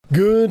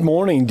Good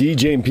morning,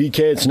 DJ and PK.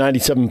 It's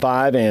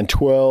 97.5 and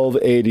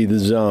 1280 The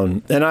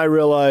Zone. And I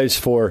realize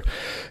for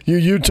you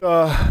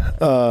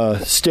Utah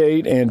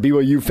State and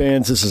BYU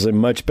fans, this is a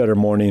much better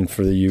morning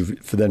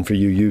than for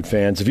you Ute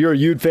fans. If you're a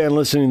Ute fan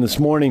listening this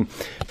morning,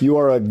 you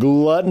are a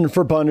glutton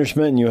for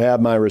punishment and you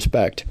have my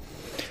respect.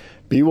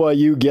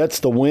 BYU gets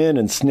the win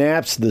and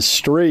snaps the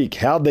streak.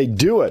 How'd they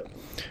do it?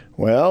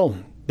 Well,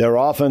 their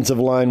offensive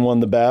line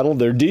won the battle.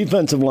 Their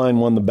defensive line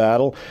won the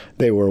battle.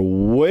 They were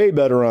way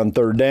better on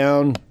third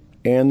down.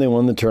 And they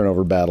won the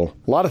turnover battle.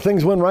 A lot of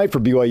things went right for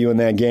BYU in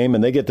that game,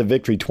 and they get the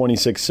victory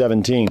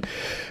 26-17.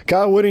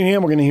 Kyle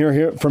Whittingham, we're going to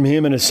hear from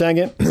him in a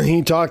second.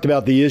 He talked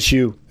about the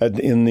issue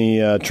in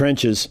the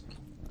trenches.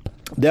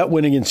 That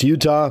win against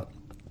Utah,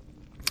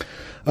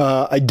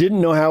 I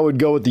didn't know how it would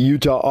go with the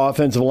Utah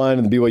offensive line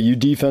and the BYU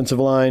defensive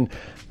line.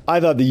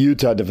 I thought the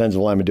Utah defensive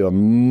line would do a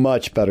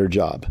much better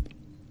job.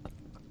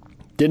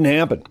 Didn't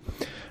happen.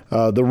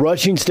 The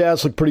rushing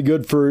stats look pretty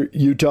good for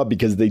Utah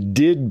because they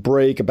did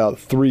break about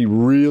 3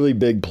 really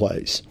big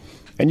plays.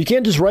 And you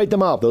can't just write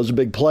them off. Those are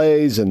big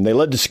plays, and they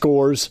led to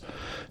scores.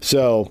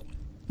 So,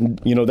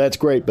 that's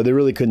great, but they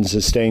really couldn't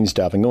sustain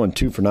stuff. And going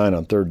 2 for 9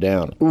 on third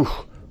down. Ooh,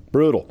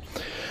 brutal.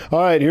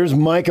 All right, here's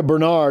Micah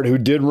Bernard, who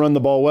did run the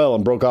ball well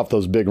and broke off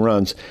those big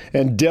runs.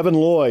 And Devin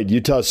Lloyd,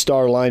 Utah's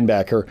star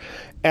linebacker,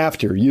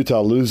 after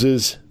Utah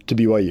loses to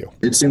BYU.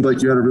 It seemed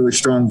like you had a really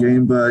strong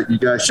game, but you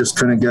guys just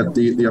couldn't get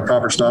the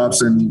proper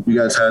stops, and you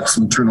guys had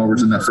some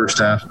turnovers in that first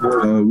half.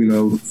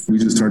 We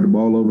just turned the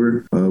ball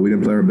over. We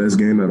didn't play our best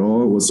game at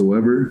all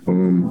whatsoever.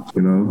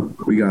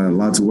 We got a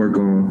lot to work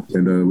on,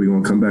 and we're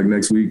going to come back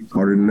next week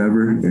harder than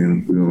ever,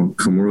 and we're going to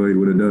come really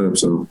with a dub.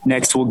 So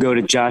next we'll go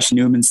to Josh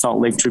Newman, Salt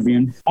Lake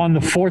Tribune. On the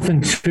 4th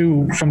and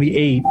 2 from the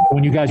 8,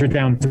 when you guys were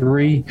down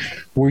 3,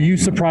 were you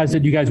surprised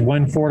that you guys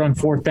went for it on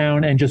 4th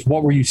down, and just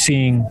what were you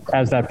seeing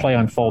as that play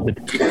unfolded?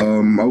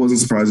 I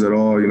wasn't surprised at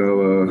all.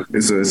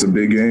 It's a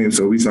big game,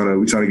 so we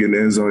trying to get in the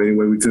end zone any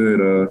way we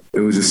could. It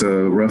was just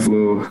a rough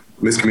little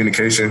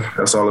miscommunication.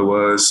 That's all it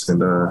was, and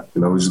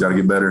we just got to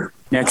get better.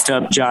 Next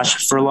up,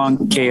 Josh Furlong,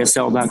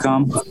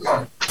 KSL.com.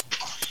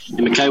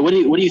 And Mackay, what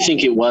do you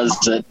think it was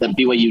that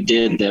BYU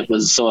did that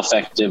was so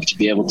effective to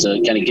be able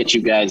to kind of get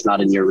you guys not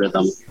in your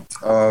rhythm?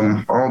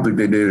 I don't think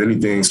they did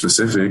anything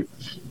specific.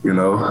 We went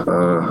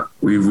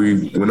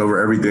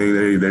over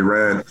everything they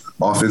ran.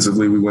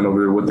 Offensively, we went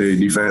over what the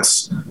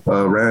defense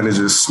ran. We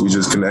just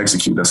couldn't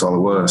execute. That's all it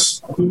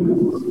was.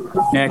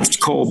 Next,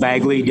 Cole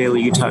Bagley,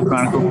 Daily Utah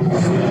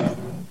Chronicle.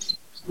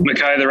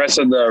 Mackay, the rest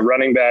of the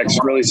running backs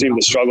really seemed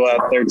to struggle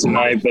out there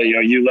tonight, but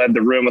you led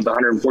the room with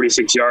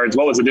 146 yards.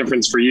 What was the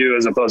difference for you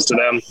as opposed to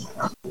them?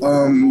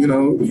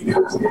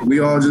 We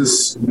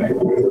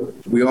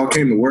all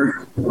came to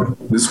work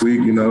this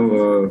week. I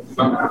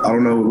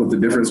don't know what the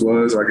difference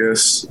was. I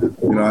guess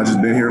I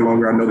just been here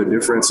longer. I know the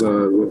difference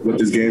what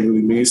this game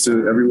really means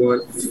to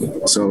everyone.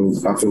 So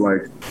I feel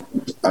like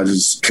I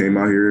just came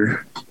out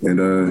here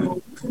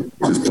and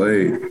just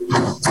played.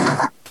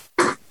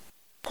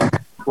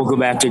 We'll go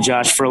back to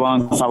Josh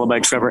Furlong, followed by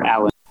Trevor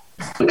Allen.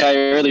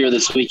 Okay, earlier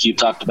this week you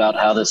talked about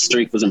how this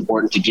streak was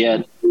important to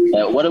get.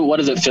 What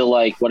does it feel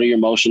like? What are your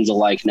emotions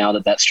like now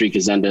that streak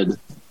has ended?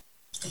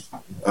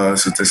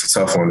 It's a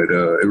tough one.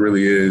 It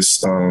really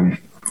is. 9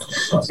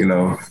 in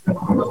a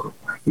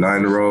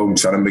row,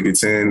 trying to make it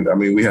 10. I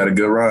mean, we had a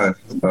good run.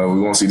 We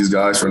won't see these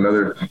guys for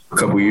another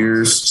couple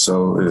years,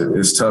 so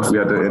it's tough. We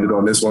had to end it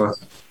on this one.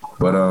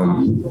 But,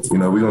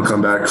 we're going to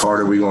come back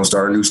harder. We're going to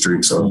start a new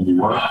streak. So.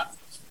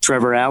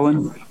 Trevor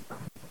Allen.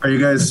 Are you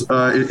guys,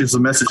 is the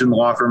message in the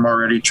locker room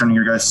already turning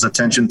your guys'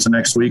 attention to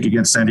next week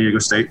against San Diego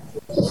State?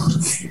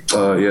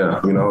 Yeah,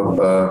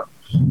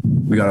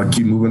 we got to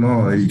keep moving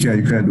on. You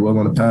can't dwell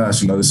on the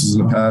past. This is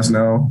in the past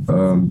now.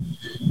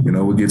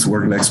 We'll get to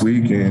work next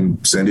week, and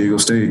San Diego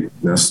State,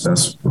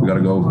 that's we got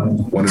to go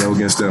 1-0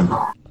 against them.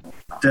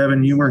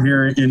 Devin, you were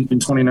here in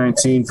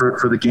 2019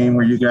 for the game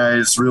where you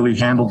guys really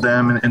handled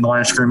them in the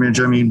line of scrimmage.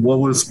 I mean, what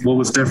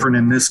was different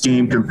in this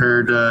game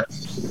compared to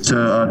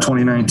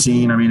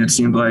 2019? I mean, it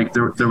seemed like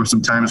there were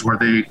some times where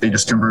they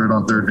just converted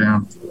on third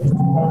down.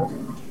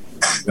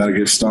 Got to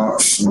get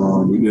stops.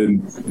 We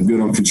did good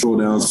on control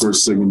downs,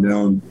 first, second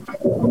down,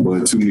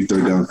 but too many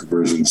third down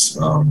conversions.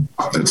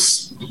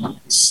 That's as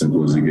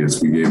simple as it gets.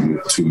 We gave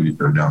them too many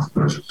third down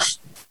conversions.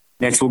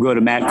 Next, we'll go to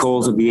Matt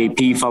Coles of the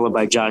AP, followed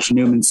by Josh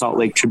Newman, Salt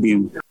Lake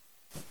Tribune.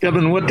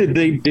 Kevin, what did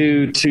they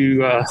do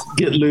to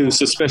get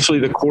loose, especially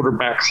the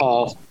quarterback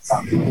haul?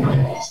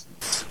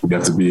 We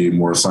got to be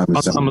more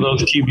assignment. Some of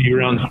those QB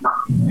runs.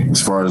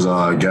 As far as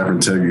gap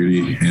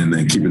integrity and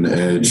then keeping the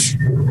edge,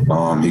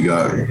 he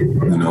got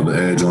the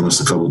edge on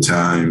us a couple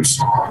times.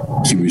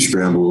 QB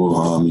scramble,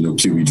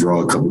 QB draw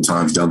a couple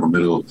times down the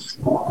middle.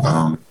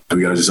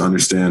 We got to just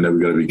understand that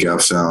we got to be gap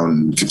sound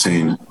and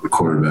contain the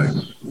quarterback.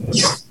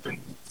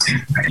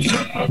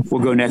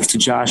 We'll go next to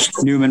Josh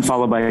Newman,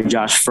 followed by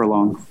Josh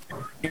Furlong.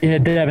 Yeah,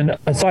 Devin,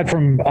 aside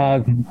from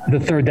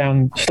the third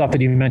down stuff that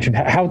you mentioned,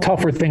 how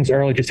tough were things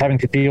early, just having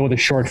to deal with a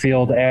short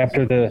field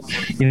after the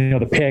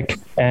pick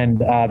and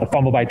the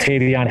fumble by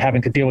Tavion,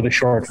 having to deal with a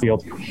short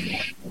field?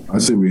 I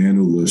say we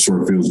handled the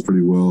short fields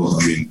pretty well.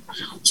 I mean,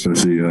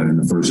 especially in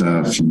the first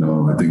half, I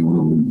think one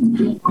of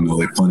them,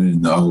 they punted,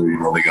 and the other,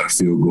 they got a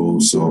field goal.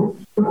 So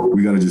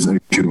we got to just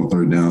execute on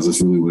third downs.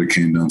 That's really what it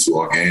came down to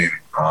all game.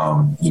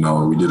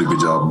 We did a good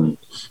job on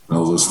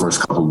those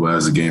first couple, but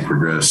as the game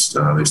progressed,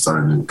 they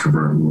started to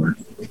convert more.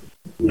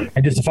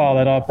 And just to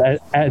follow that up,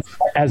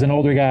 as an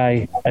older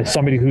guy, as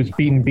somebody who's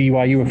beaten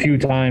BYU a few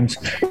times,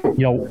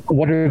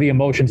 what are the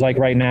emotions like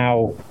right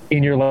now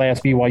in your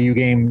last BYU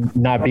game,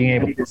 not being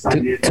able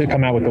to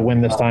come out with the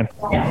win this time?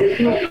 I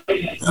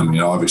mean,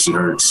 it obviously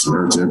hurts. It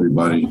hurts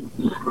everybody.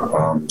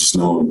 Just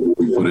know what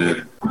we put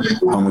in,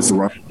 how much the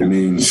right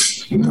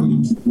means.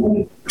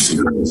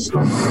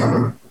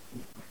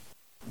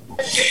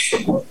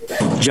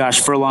 Josh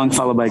Furlong,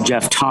 followed by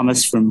Jeff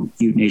Thomas from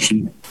Ute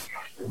Nation.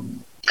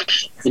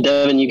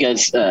 Devin, you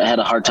guys had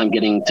a hard time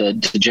getting to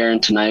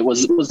Jaron tonight.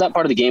 Was that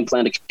part of the game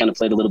plan to kind of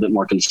play it a little bit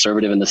more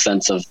conservative in the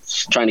sense of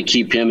trying to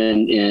keep him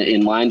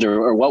in lines,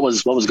 or what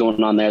was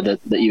going on there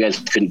that you guys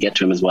couldn't get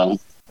to him as well?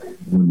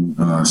 When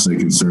I say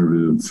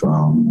conservative,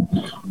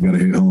 we got to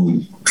hit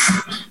home.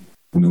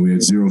 We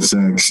had 0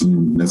 sacks,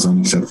 and that's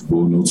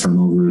unacceptable. No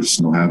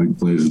turnovers, no havoc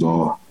plays at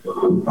all.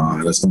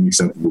 That's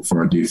unacceptable for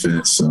our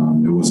defense. It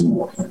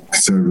wasn't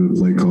conservative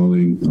play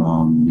calling.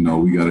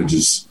 We got to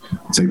just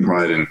take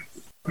pride in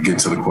get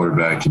to the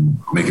quarterback and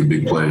making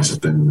big plays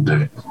at the end of the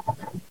day.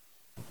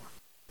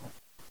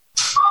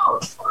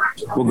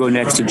 We'll go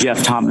next to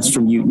Jeff Thomas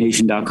from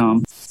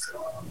UteNation.com.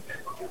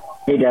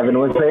 Hey, Devin,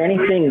 was there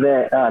anything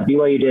that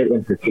BYU did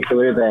in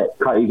particular that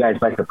caught you guys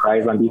by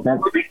surprise on defense?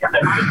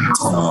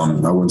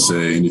 I wouldn't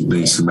say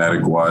anything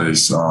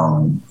schematic-wise.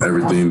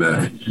 Everything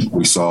that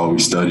we saw, we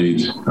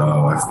studied.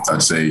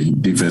 I'd say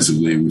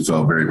defensively, we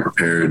felt very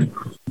prepared.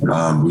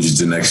 We just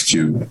didn't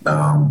execute.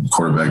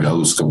 Quarterback got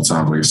loose a couple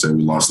times. Like I said,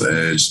 we lost the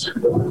edge.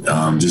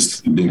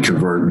 Just didn't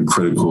convert in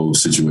critical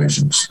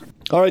situations.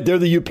 All right, they're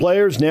the U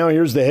players. Now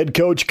here's the head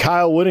coach,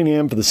 Kyle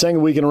Whittingham, for the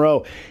second week in a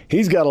row.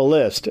 He's got a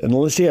list, and the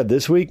list he had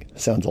this week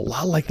sounds a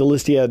lot like the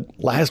list he had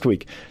last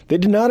week. They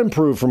did not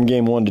improve from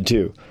game 1 to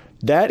 2.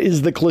 That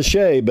is the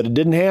cliche, but it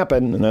didn't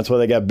happen, and that's why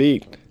they got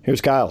beat.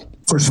 Here's Kyle.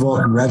 First of all,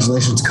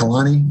 congratulations to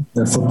Kalani,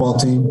 their football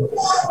team.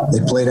 They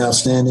played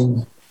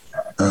outstanding.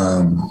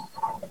 Give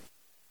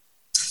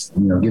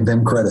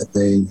them credit.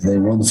 They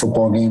won the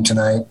football game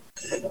tonight.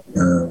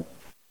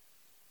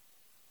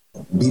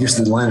 Beat us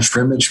to the line of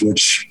scrimmage,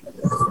 which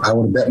I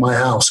would have bet my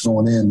house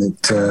going in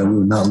that we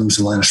would not lose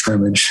the line of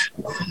scrimmage.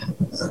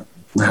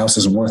 My house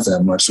isn't worth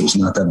that much, so it's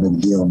not that big a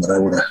deal. But I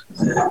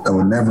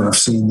would never have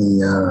seen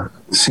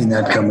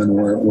that coming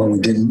where we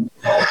didn't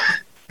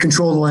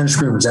control the line of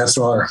scrimmage. That's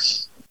our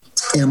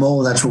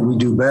MO. That's what we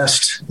do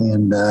best,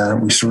 and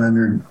we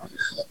surrendered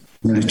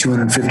nearly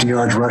 250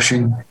 yards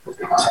rushing.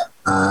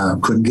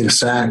 Couldn't get a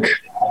sack.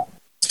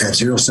 Had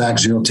 0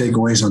 sacks, 0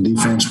 takeaways on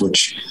defense,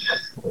 which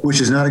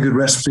is not a good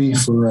recipe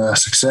for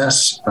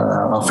success.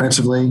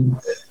 Offensively,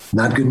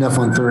 not good enough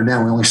on third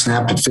down. We only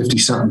snapped it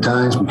 50-something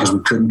times because we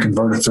couldn't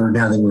convert a third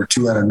down. They were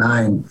 2 out of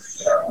 9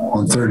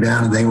 on third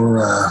down, and they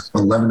were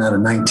 11 out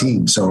of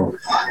 19. So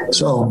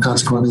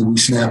consequently, we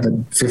snap it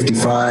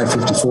 55,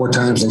 54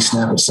 times. They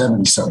snap it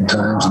 70-something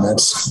times, and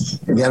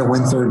you got to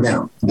win third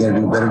down. You got to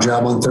do a better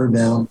job on third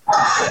down.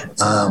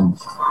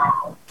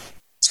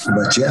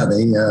 But yeah,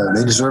 they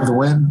deserve the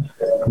win.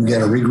 We got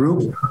to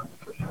regroup,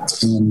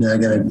 and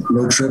got a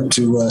road trip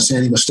to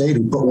San Diego State,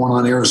 who put one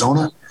on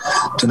Arizona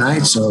tonight.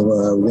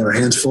 So we got our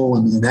hands full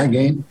in that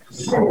game,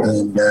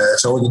 and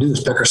that's all we can do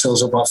is pick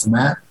ourselves up off the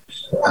mat,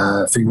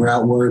 figure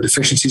out where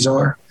deficiencies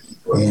are,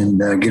 and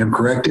get them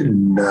corrected,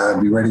 and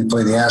be ready to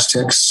play the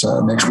Aztecs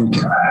next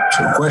weekend.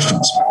 So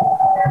questions.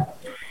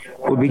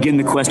 We'll begin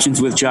the questions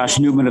with Josh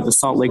Newman of the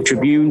Salt Lake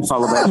Tribune,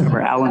 followed by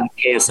Trevor Allen of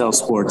KSL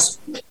Sports.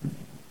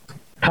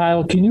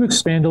 Kyle, can you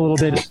expand a little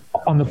bit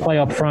on the play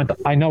up front?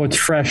 I know it's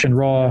fresh and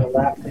raw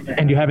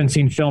and you haven't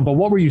seen film, but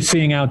what were you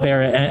seeing out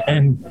there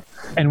and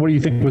what do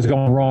you think was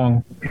going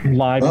wrong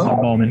live in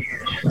that moment?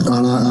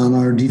 On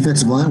our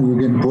defensive line, we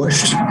were getting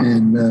pushed,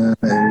 and it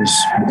was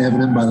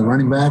evident by the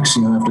running backs.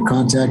 After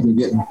contact, we were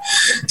getting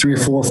 3 or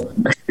 4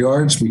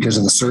 yards because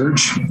of the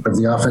surge of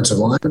the offensive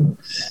line.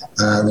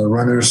 The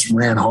runners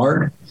ran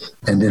hard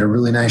and did a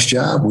really nice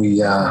job.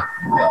 We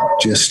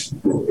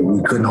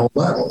couldn't hold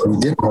up. We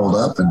didn't hold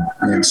up,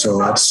 and so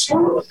that's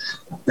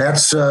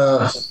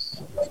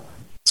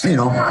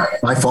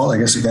my fault. I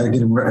guess I got to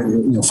get him,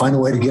 find a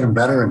way to get him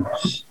better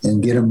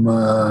and get him,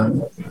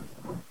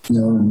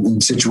 in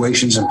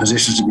situations and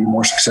positions to be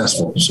more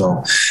successful.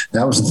 So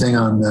that was the thing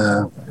on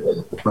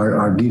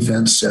our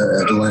defense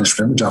at the line of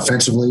scrimmage.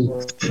 Offensively,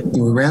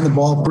 we ran the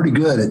ball pretty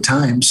good at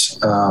times.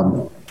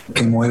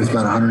 Came away with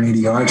about 180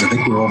 yards. I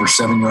think we were over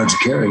 7 yards a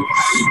carry.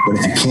 But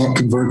if you can't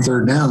convert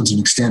third downs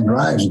and extend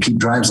drives and keep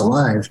drives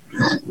alive,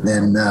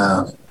 then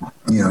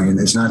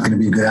it's not going to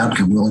be a good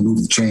outcome. We only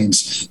moved the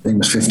chains, I think it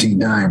was 15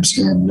 times,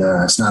 and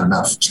it's not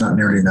enough. It's not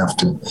nearly enough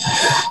to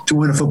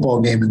win a football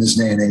game in this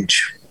day and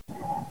age.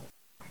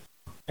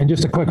 And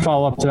just a quick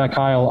follow-up to that,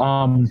 Kyle.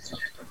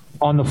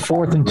 on the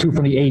 4th and 2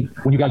 from the 8,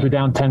 when you guys were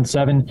down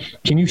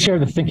 10-7, can you share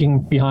the thinking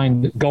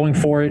behind going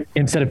for it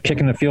instead of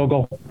kicking the field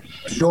goal?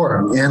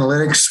 Sure.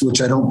 Analytics,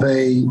 which I don't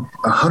pay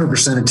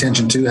 100%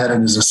 attention to, had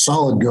it as a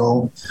solid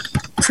goal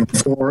from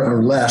 4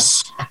 or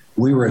less.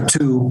 We were at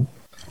 2.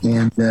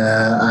 And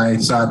I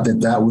thought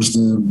that was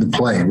the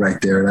play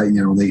right there.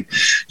 They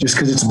just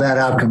because it's a bad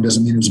outcome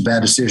doesn't mean it was a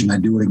bad decision. I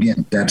do it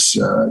again. That's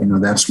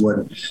that's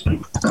what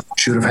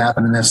should have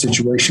happened in that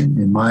situation,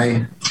 in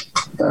my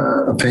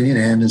opinion,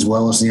 and as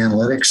well as the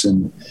analytics.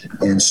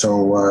 And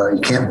so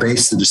you can't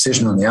base the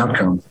decision on the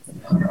outcome.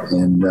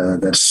 And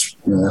that's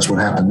what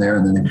happened there.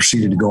 And then they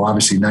proceeded to go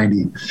obviously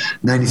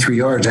 93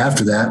 yards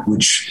after that,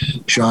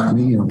 which shocked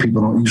me.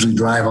 People don't usually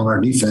drive on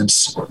our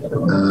defense,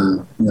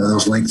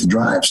 those length of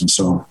drives. And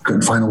so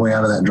couldn't find a way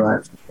out of that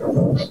drive.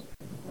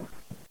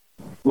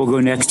 We'll go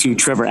next to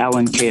Trevor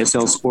Allen,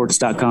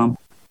 KSLSports.com.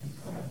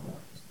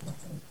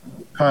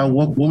 Kyle,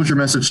 what was your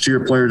message to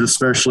your players,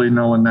 especially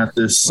knowing that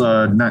this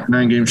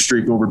 9-game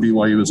streak over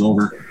BYU is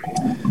over?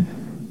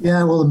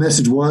 Yeah, well, the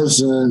message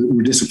was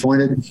we're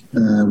disappointed.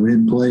 We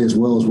didn't play as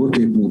well as we're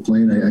capable of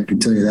playing. I can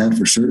tell you that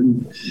for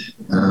certain.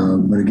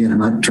 But again, I'm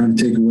not trying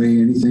to take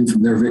away anything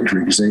from their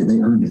victory because they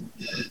earned it.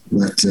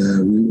 But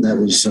that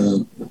was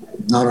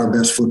not our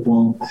best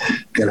football.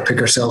 Got to pick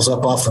ourselves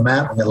up off the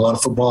mat. We've got a lot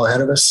of football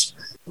ahead of us.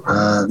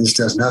 This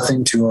does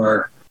nothing to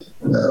our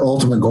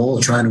ultimate goal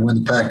of trying to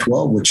win the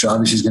Pac-12, which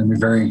obviously is going to be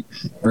very,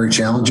 very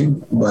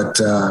challenging. But,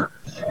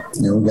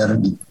 we've got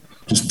to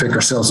just pick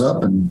ourselves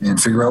up and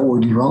figure out what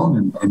we did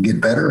wrong and get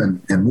better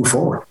and move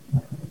forward.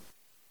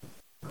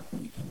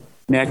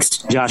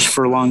 Next, Josh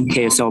Furlong,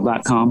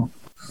 KSL.com.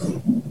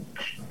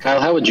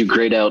 Kyle, how would you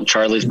grade out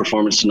Charlie's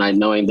performance tonight,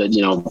 knowing that,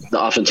 the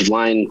offensive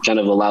line kind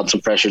of allowed some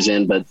pressures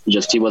in, but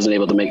just he wasn't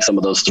able to make some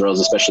of those throws,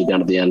 especially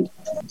down at the end?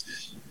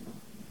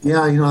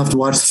 Yeah, I have to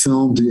watch the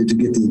film to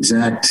get the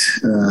exact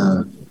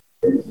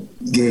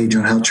gauge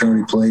on how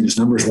Charlie played. His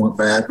numbers weren't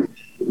bad.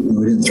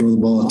 We didn't throw the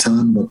ball a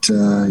ton, but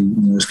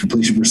his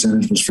completion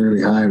percentage was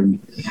fairly high. We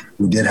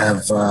did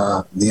have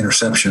the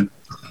interception,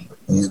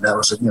 and that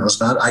was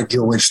it's not an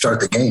ideal way to start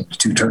the game.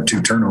 Two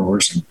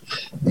turnovers,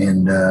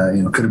 and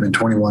could have been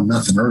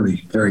 21-0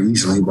 early very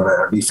easily. But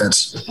our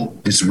defense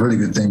did some really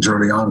good things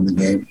early on in the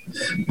game.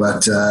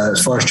 But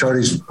as far as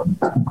Charlie's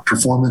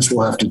performance,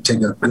 we'll have to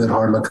take a good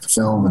hard look at the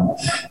film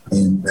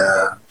and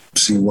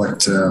see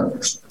what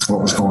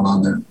was going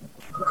on there.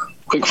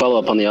 Quick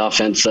follow-up on the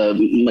offense.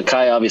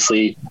 Makai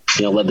obviously,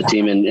 led the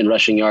team in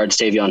rushing yards.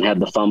 Tavion had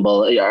the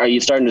fumble. Are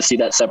you starting to see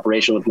that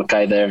separation with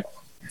Makai there?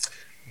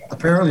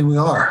 Apparently we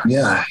are.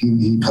 Yeah,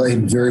 he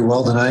played very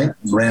well tonight.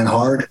 Ran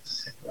hard.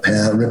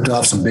 Ripped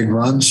off some big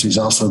runs. He's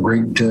also a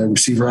great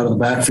receiver out of the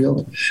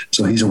backfield.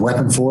 So he's a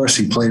weapon for us.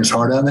 He played his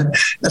heart on it.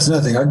 That's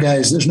another thing. Our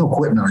guys, there's no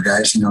quitting our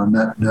guys. Not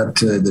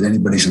that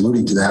anybody's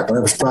alluding to that, but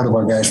I was proud of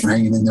our guys for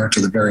hanging in there to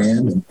the very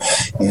end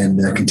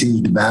and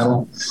continued to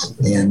battle.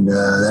 And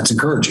that's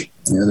encouraging.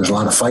 There's a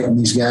lot of fight in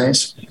these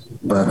guys,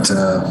 but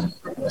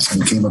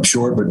we came up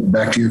short. But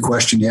back to your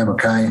question, yeah,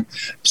 Makai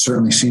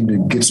certainly seemed to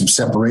get some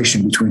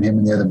separation between him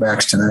and the other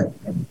backs tonight.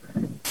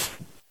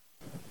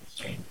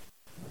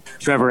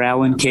 Trevor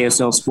Allen,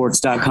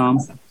 KSLSports.com.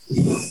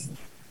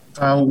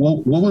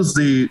 What was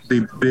the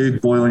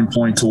big boiling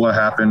point to what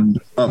happened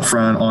up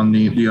front on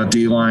the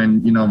D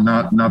line?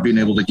 Not being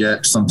able to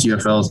get some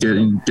TFLs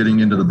getting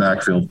into the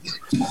backfield.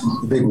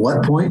 Big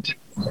what point?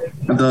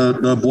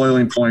 The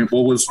boiling point.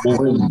 What was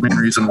the main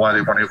reason why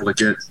they weren't able to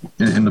get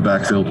in the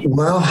backfield?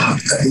 Well,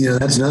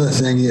 that's another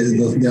thing.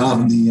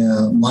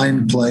 The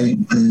line play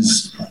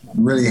is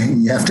really,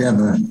 you have to have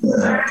a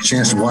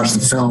chance to watch the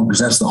film because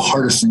that's the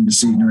hardest thing to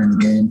see during the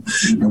game.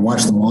 And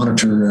watch the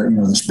monitor,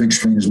 this big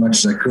screen as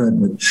much as I could,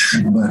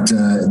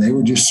 but they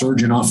were just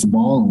surging off the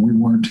ball, and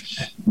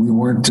we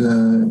weren't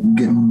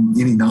getting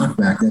any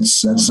knockback.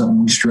 That's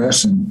something we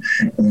stress and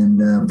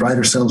pride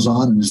ourselves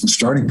on, and is the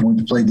starting point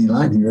to play D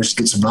line here is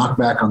to get some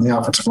knockback on the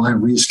offensive line,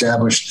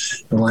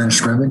 reestablish the line of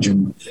scrimmage,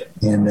 and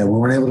we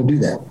weren't able to do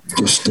that.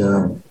 Just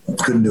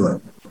couldn't do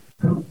it,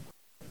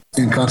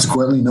 and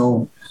consequently,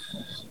 no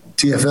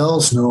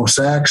TFLs, no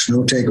sacks,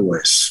 no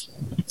takeaways.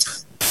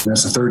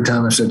 That's the third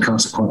time I've said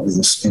consequently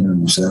this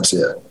interview, so that's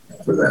it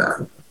for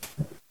that.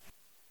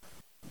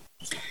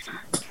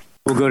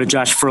 We'll go to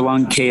Josh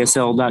Furlong,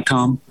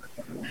 KSL.com.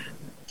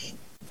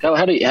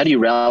 How do you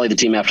rally the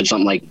team after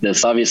something like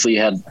this? Obviously,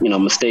 you had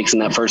mistakes in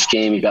that first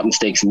game. You got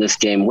mistakes in this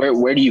game. Where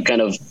do you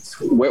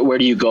where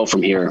do you go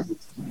from here?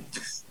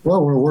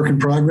 Well, we're a work in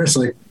progress,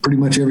 like pretty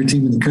much every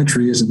team in the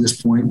country is at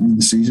this point in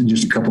the season,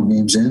 just a couple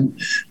games in.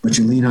 But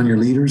you lean on your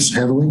leaders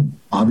heavily.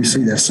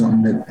 Obviously, that's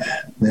something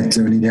that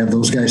we need to have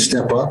those guys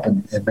step up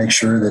and make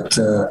sure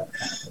that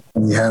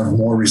we have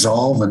more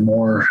resolve and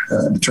more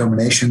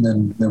determination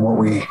than what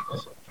we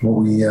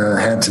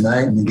had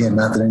tonight. And again,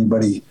 not that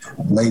anybody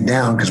laid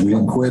down because we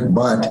didn't quit,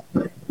 but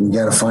we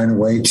got to find a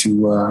way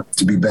to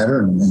be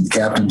better. And the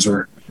captains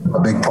are a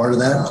big part of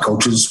that.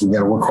 Coaches, we got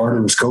to work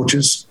harder as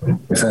coaches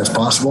if that's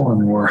possible. I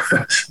mean,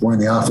 we're in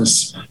the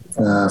office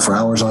for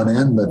hours on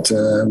end, but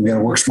we got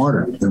to work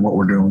smarter than what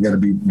we're doing. We got to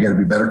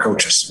be better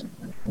coaches.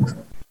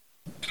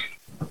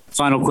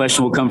 Final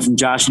question will come from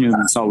Josh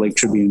Newman, Salt Lake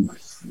Tribune.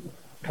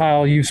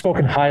 Kyle, you've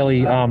spoken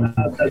highly of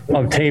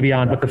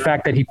Tavion, but the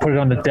fact that he put it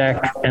on the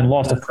deck and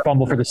lost a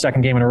fumble for the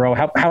second game in a row,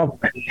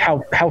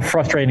 how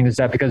frustrating is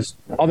that? Because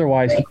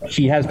otherwise,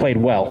 he has played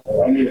well.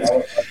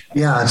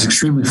 Yeah, it's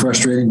extremely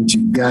frustrating, but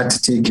you've got to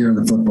take care of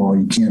the football.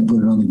 You can't put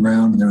it on the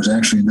ground. And there was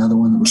actually another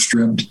one that was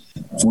stripped.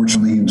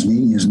 Fortunately, his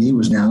knee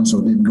was down, so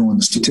it didn't go in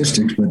the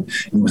statistics, but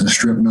it was a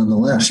strip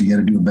nonetheless. You got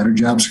to do a better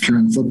job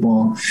securing the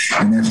football,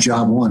 and that's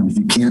job one. If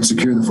you can't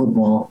secure the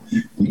football,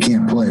 you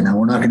can't play. Now,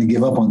 we're not going to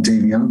give up on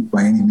Tavion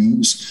by any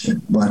means,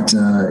 but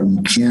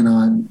you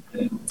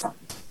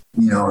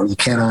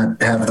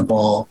cannot have the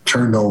ball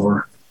turned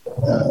over,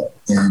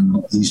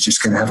 and he's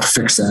just going to have to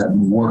fix that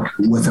and work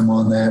with him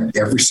on that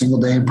every single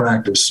day in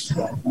practice.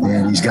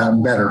 And he's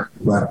gotten better,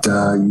 but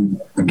you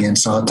again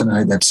saw it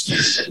tonight. That's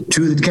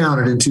two that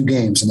counted in 2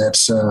 games, and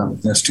that's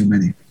too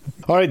many.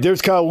 All right,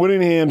 there's Kyle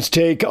Whittingham's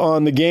take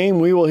on the game.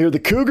 We will hear the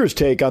Cougars'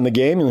 take on the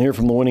game. You'll hear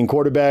from the winning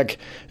quarterback,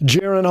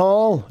 Jaron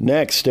Hall,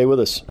 next. Stay with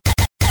us.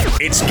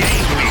 It's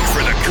game week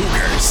for the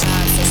Cougars.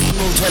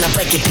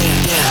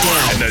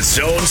 And the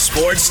Zone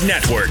Sports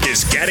Network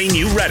is getting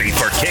you ready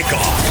for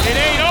kickoff. It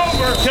ain't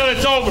over till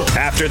it's over.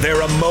 After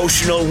their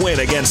emotional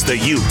win against the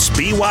Utes,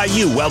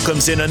 BYU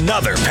welcomes in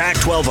another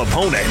Pac-12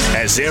 opponent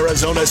as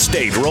Arizona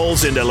State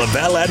rolls into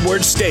LaVell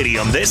Edwards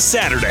Stadium this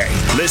Saturday.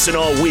 Listen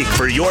all week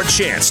for your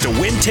chance to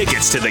win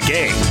tickets to the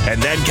game,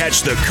 and then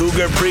catch the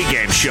Cougar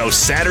pregame show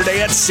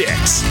Saturday at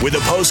 6, with a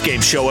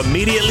postgame show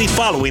immediately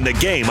following the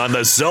game on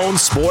the Zone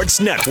Sports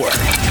Network.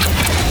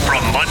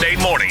 From Monday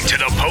morning to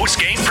the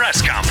postgame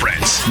press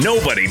conference,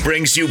 nobody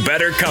brings you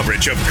better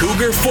coverage of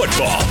Cougar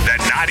football than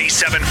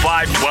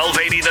 97.5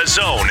 1280 The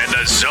Zone and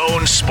the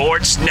Zone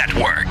Sports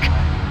Network.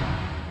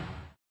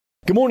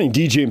 Good morning,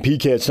 DJ and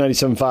PK. It's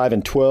 97.5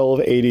 and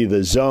 1280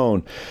 The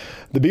Zone.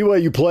 The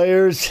BYU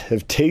players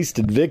have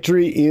tasted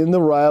victory in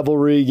the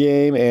rivalry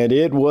game, and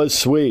it was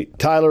sweet.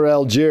 Tyler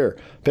Algier,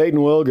 Peyton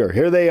Wilger,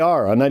 here they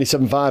are on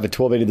 97.5 at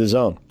 1280 The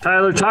Zone.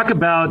 Tyler, talk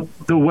about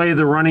the way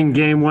the running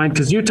game went,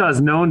 because Utah's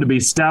known to be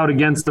stout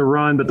against the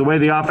run, but the way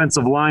the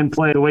offensive line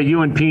played, the way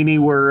you and Peeny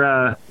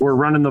were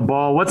running the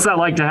ball, what's that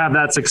like to have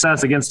that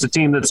success against a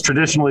team that's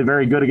traditionally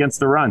very good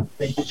against the run?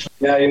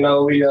 Yeah,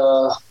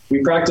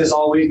 we practice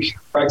all week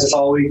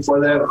for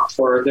them,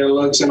 for their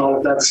looks and all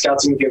of that. The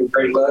scouts team gave a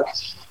great look.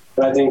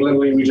 But I think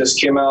literally I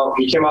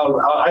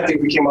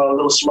think we came out a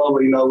little slow,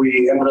 but,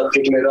 we ended up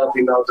picking it up.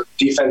 The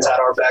defense had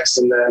our backs,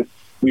 and then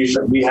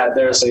we had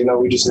theirs. So,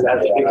 we just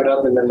had to pick it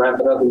up and then ramp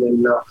it up and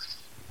then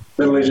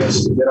literally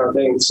just did our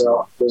thing.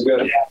 So it was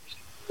good.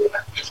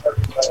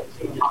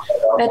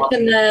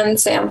 And then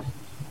Sam.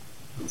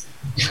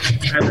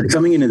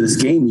 Coming into this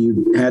game,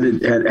 you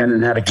hadn't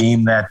had a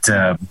game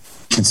that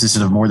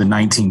consisted of more than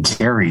 19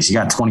 carries. You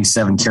got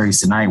 27 carries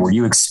tonight. Were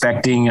you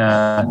expecting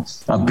a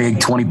big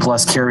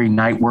 20-plus carry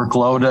night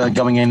workload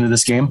going into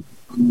this game?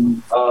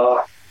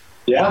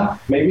 Yeah,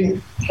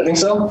 maybe. I think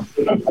so.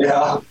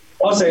 Yeah.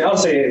 I'll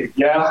say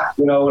yeah.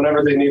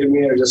 Whenever they needed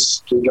me, I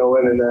just go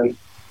in and then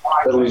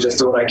literally just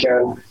do what I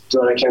can.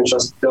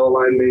 Trust the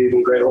O-line made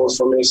and great holes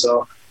for me,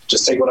 so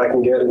just take what I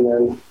can get and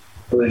then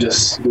really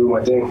just do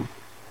my thing.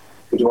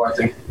 Do our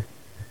thing.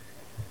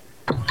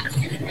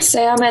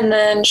 Sam and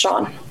then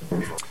Sean.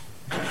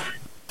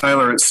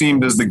 Tyler, it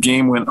seemed as the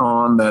game went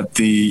on that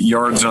the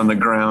yards on the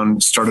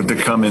ground started to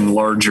come in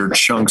larger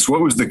chunks.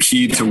 What was the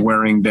key to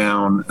wearing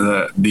down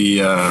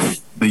the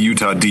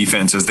Utah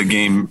defense as the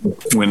game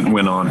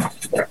went on?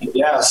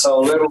 Yeah, so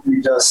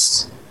literally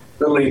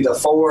the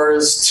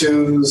fours,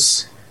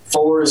 twos,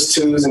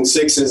 and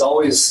sixes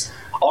always.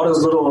 All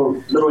those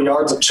little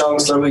yards of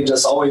chunks literally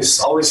just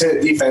always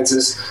hit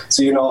defenses.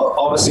 So,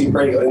 obviously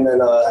break, and then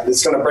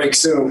it's going to break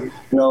soon.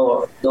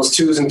 Those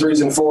 2s and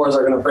 3s and 4s are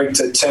going to break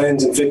to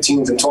 10s and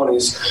 15s and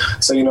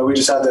 20s. So, we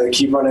just have to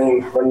keep running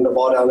the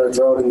ball down their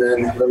throat and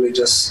then literally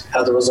just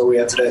have the result we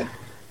had today.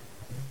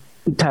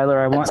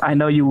 Tyler, I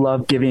know you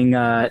love giving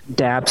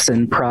daps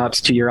and props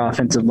to your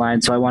offensive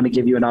line, so I want to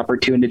give you an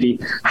opportunity.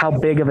 How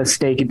big of a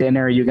steak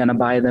dinner are you going to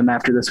buy them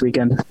after this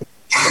weekend?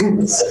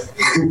 That's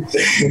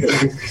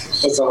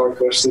a hard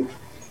question.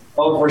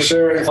 Oh, for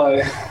sure, if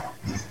I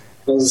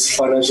was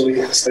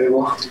financially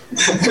stable.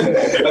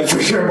 I'd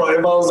for sure buy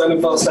him. If I was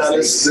NFL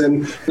status,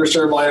 then for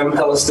sure buy him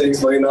hella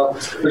steaks. But,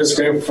 we're just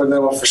grateful for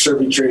them. I'll for sure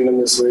be treating them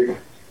this week.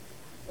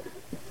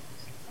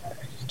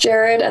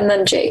 Jared and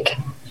then Jake.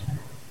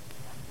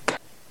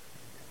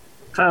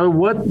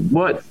 What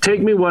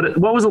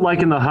was it like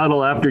in the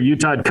huddle after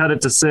Utah had cut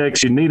it to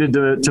 6? You needed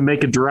to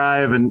make a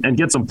drive and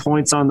get some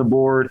points on the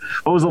board.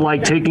 What was it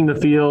like taking the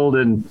field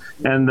and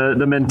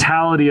the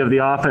mentality of the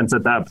offense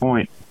at that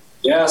point?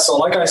 Yeah, so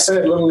like I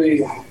said,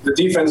 literally the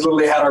defense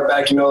literally had our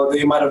back.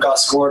 They might have got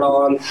scored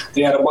on.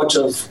 They had a bunch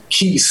of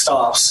key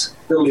stops,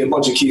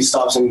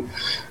 and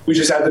we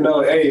just had to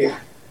know, hey,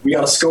 we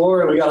got to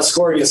score,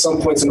 get some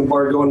points on the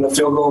board, go in the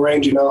field goal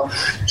range,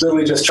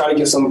 literally just try to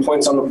get some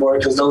points on the board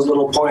because those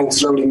little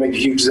points literally make a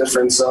huge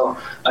difference. So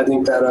I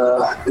think that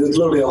it was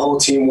literally a whole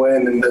team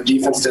win, and the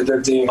defense did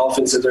their thing,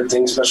 offense did their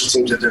thing, special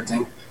teams did their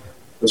thing.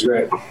 It was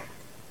great.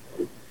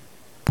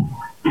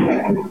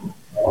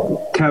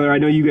 Tyler, I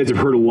know you guys have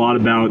heard a lot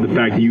about the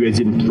fact that you guys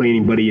didn't play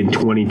anybody in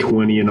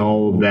 2020 and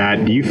all of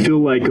that. Do you feel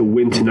like a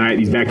win tonight,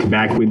 these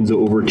back-to-back wins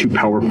over 2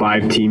 Power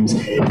 5 teams,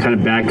 kind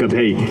of back up,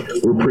 hey,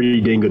 we're a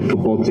pretty dang good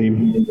football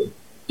team?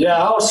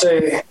 Yeah, I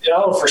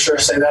would for sure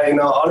say that.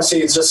 Honestly,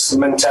 it's just the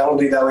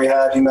mentality that we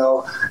had.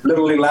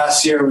 Literally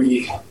last year,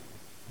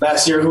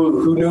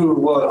 who knew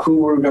who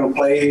we were going to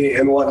play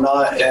and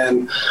whatnot,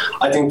 and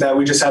I think that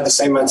we just had the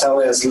same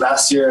mentality as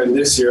last year and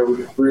this year.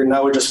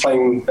 We're just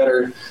playing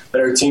better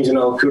teams.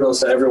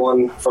 Kudos to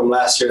everyone from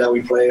last year that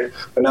we played,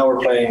 but now we're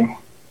playing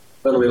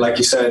literally, like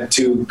you said,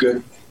 2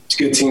 good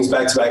teams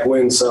back-to-back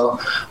wins. So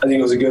I think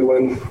it was a good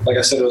win. Like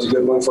I said, it was a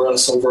good win for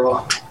us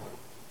overall.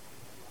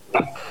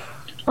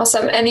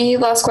 Awesome. Any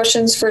last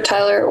questions for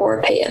Tyler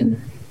or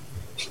Peyton?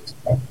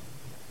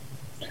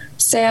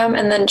 Sam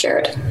and then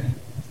Jared.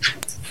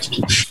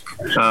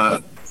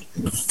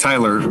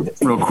 Tyler,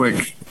 real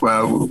quick,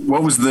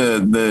 what was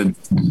the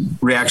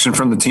reaction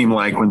from the team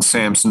like when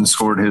Samson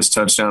scored his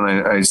touchdown?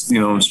 We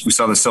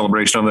saw the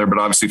celebration over there, but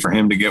obviously for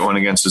him to get one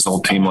against his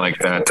whole team like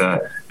that,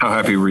 how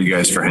happy were you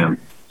guys for him?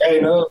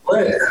 Hey, we're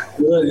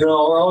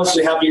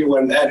obviously happy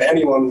when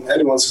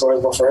anyone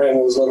scores, but for him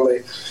it was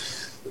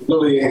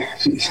literally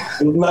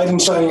knight in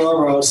shining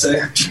armor, I would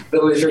say.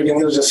 Literally,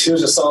 he was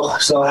just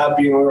so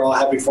happy, and we were all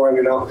happy for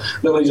him.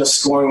 Literally just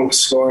scoring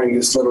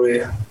is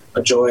literally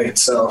a joy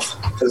itself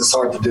because it's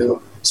hard to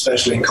do,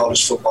 especially in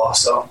college football.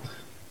 So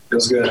it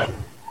was good.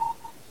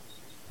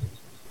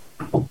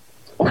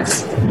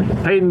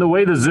 Peyton, the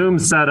way the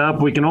Zoom's set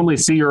up, we can only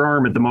see your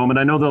arm at the moment.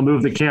 I know they'll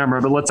move the camera,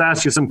 but let's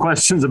ask you some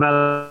questions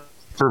about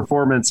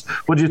performance.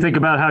 What did you think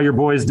about how your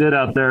boys did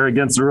out there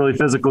against a really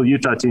physical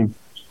Utah team?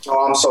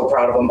 Oh, I'm so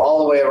proud of them. All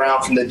the way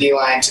around from the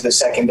D-line to the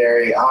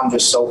secondary, I'm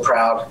just so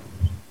proud.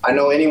 I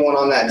know anyone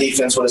on that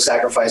defense would have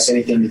sacrificed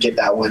anything to get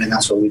that win, and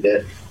that's what we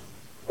did.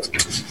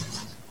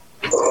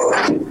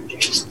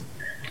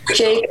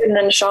 Jake and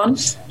then Sean.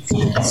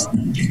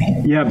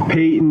 Yeah,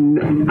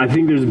 Peyton, I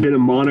think there's been a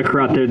moniker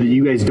out there that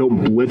you guys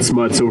don't blitz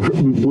much over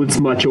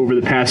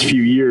the past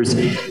few years.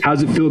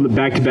 How's it feel in the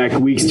back-to-back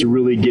weeks to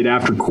really get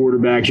after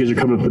quarterbacks? You guys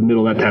are coming up the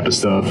middle, that type of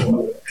stuff.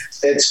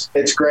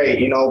 It's great.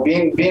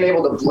 Being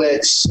able to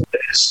blitz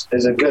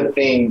is a good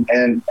thing,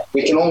 and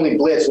we can only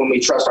blitz when we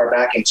trust our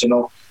back ends.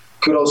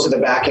 Kudos to the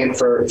back end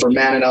for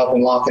manning up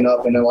and locking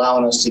up and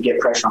allowing us to get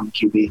pressure on the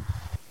QB.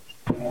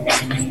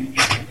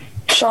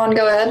 Sean,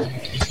 go ahead.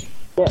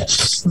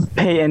 Yes.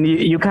 Peyton,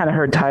 you kind of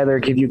heard Tyler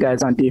give you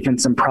guys on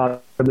defense some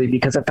props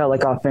because it felt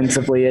like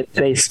offensively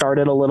they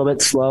started a little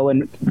bit slow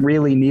and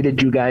really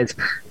needed you guys,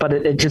 but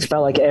it just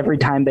felt like every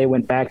time they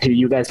went back to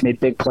you guys made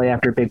big play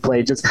after big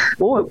play. Just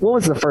what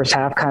was the first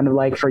half kind of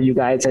like for you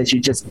guys as you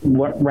just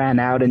ran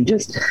out and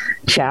just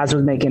Chaz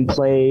was making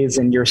plays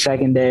and your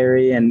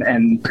secondary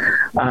and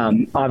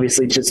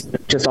obviously just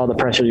all the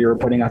pressure you were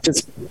putting on.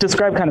 Just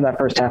describe kind of that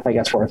first half, I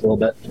guess, for us a little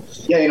bit.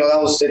 Yeah,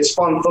 it's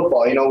fun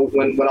football.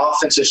 When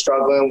offense is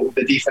struggling,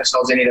 the defense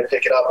knows they need to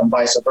pick it up and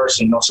vice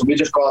versa. So we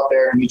just go out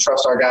there and we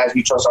trust our guys,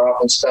 we trust our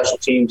offense, special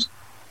teams,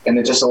 and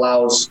it just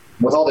allows,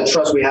 with all the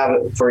trust we have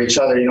for each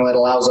other, it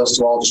allows us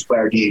to all just play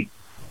our game.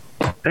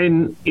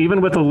 And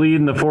even with a lead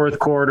in the fourth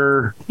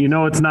quarter,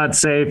 it's not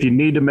safe. You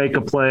need to make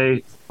a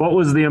play. What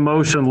was the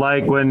emotion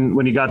like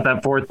when you got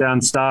that fourth down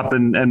stop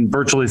and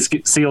virtually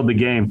sealed the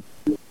game?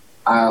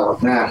 Oh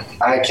man,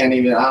 I don't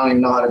even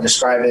know how to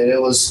describe it. It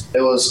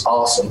was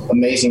awesome,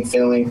 amazing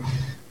feeling.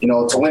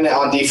 To win it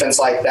on defense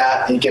like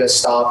that and get a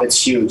stop,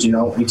 it's huge.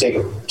 We take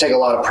a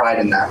lot of pride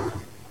in that.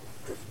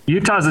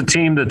 Utah's a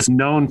team that's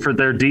known for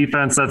their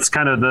defense. That's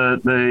kind of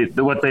the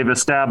what they've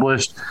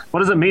established. What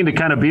does it mean to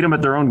kind of beat them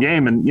at their own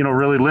game and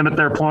really limit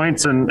their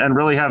points and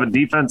really have a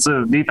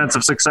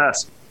defensive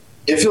success?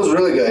 It feels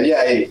really good.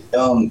 Yeah,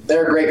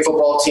 they're a great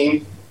football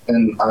team,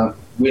 and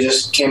we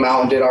just came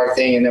out and did our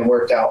thing, and it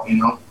worked out.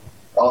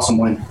 Awesome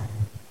win.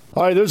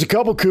 All right, there's a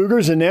couple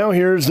Cougars, and now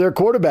here's their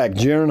quarterback,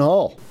 Jaron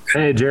Hall.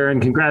 Hey, Jaron,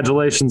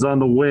 congratulations on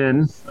the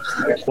win.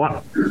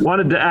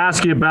 Wanted to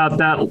ask you about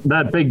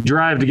that big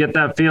drive to get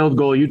that field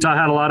goal. Utah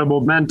had a lot of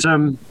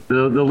momentum.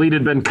 The lead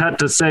had been cut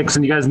to 6,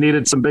 and you guys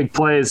needed some big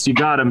plays. You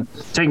got them.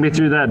 Take me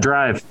through that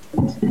drive.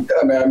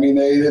 Yeah, man.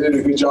 They did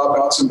a good job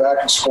bouncing back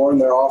and scoring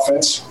their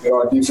offense.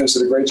 Our defense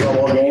did a great job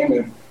all game,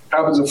 and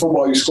happens in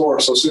football, you score.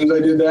 So as soon as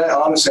they did that,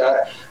 honestly,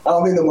 I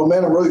don't think the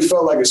momentum really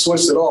felt like it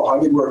switched at all.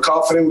 We were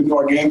confident. We knew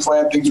our game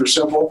plan. Things were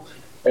simple.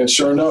 And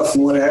sure enough,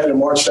 we went ahead and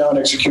marched down,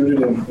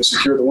 executed, and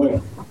secured the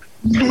win.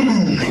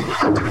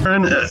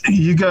 And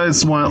you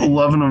guys went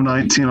 11 of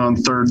 19 on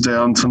third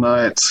down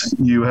tonight.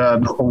 You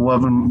had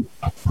 11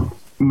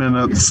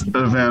 minutes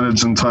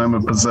advantage in time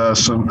of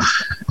possession.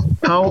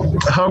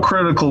 How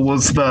critical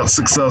was that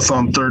success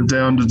on third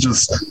down to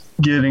just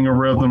getting a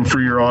rhythm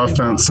for your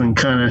offense and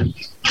kind of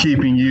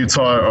keeping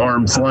Utah at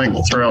arm's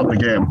length throughout the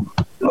game?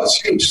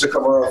 It's huge to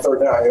come around third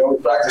down. We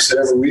practice it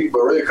every week, but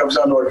really it comes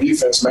down to our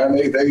defense, man.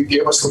 They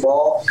gave us the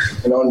ball,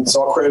 and it's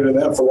all credit to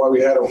them for why we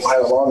had it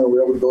longer. We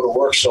were able to go to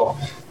work. So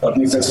our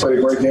defense played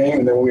a great game,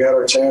 and then when we had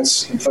our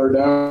chance in third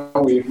down,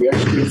 we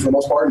executed for the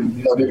most part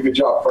and did a good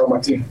job. Proud of my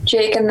team.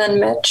 Jake and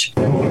then Mitch.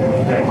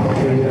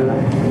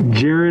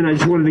 Jaron, I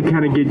just wanted to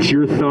kind of get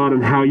your thought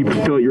on how you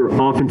felt your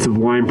offensive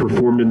line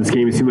performed in this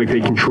game. It seemed like they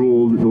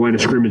controlled the line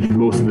of scrimmage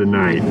most of the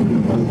night.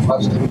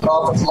 The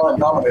offensive line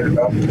dominated,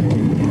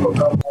 man.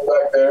 Comfortable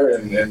back there,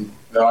 and you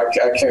know, I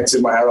can't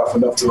tip my hat off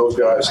enough to those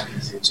guys.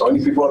 So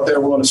any people out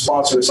there willing to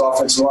sponsor this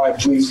offensive line,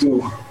 please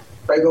do.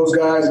 Pay those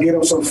guys, get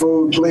them some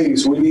food,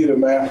 please. We need it,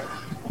 man.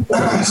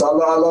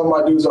 So I love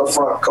my dudes up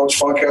front. Coach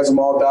Funk has them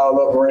all dialed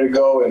up and ready to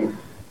go, and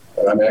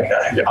I mean,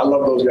 I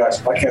love those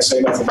guys. I can't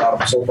say nothing about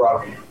them. I'm so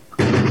proud of them.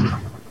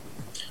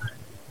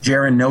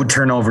 Jaron, no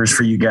turnovers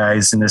for you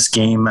guys in this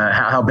game.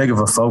 How big of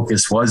a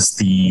focus was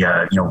the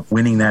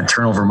winning that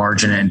turnover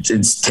margin and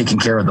taking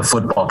care of the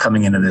football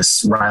coming into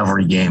this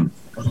rivalry game?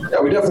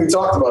 Yeah, we definitely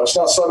talked about it. It's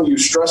not something you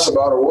stress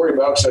about or worry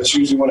about because that's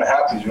usually when it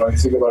happens. You know, you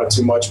think about it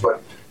too much.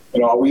 But, you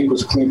know, all week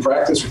was a clean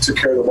practice. We took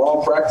care of the ball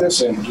in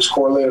practice and just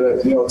correlated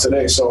it, you know,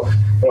 today. So,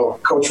 you know,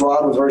 Coach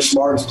Rod was very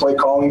smart in his play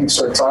calling at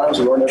certain times.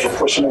 We weren't ever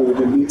pushing it. We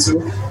didn't need to.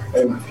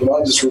 And, you know,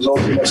 it just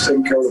resulted in us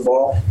taking care of the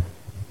ball.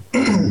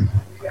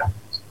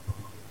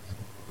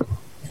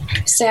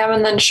 Sam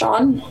and then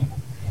Sean.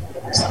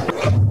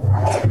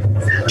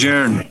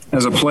 Jaron,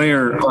 as a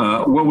player,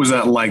 what was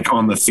that like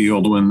on the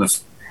field when the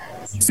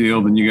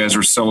field and you guys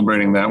were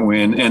celebrating that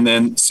win? And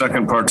then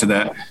second part to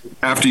that,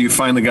 after you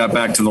finally got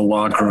back to the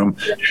locker room,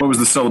 what was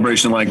the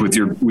celebration like with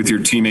your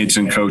teammates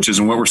and coaches,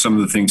 and what were some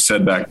of the things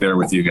said back there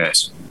with you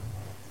guys?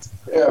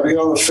 Yeah, being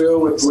on the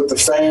field with the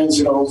fans,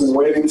 you know, who've been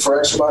waiting for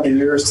X amount of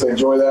years to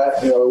enjoy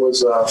that, you know, it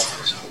was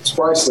it's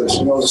priceless.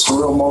 You know, it's a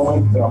surreal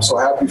moment. You know, I'm so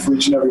happy for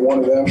each and every one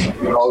of them,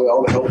 you know,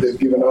 all the help they've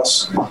given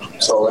us.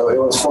 So it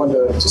was fun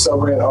to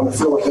celebrate on the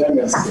field with them,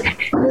 and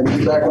to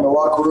be back in the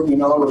locker room. You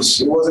know,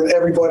 it wasn't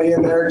everybody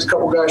in there. Just a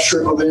couple guys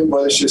trickled in,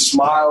 but it's just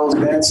smiles,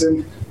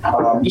 dancing,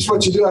 just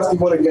what you do after you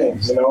win a game.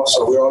 You know,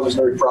 so we're all just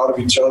very proud of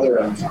each other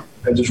and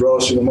just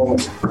relishing the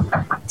moment.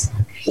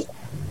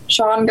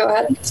 Sean, go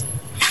ahead.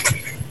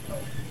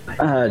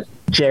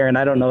 Jaron,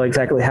 I don't know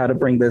exactly how to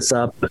bring this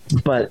up,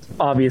 but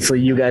obviously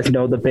you guys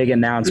know the big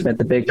announcement,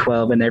 the Big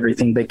 12 and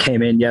everything that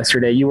came in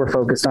yesterday. You were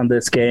focused on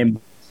this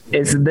game.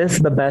 Is this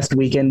the best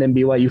weekend in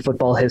BYU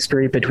football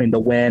history between the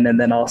win and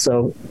then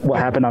also what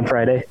happened on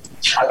Friday?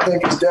 I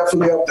think it's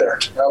definitely up there.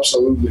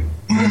 Absolutely.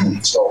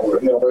 So we're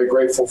very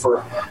grateful for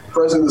the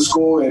president of the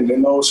school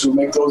and those who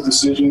make those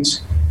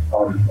decisions,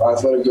 our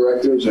athletic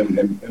directors,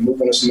 and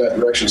moving us in that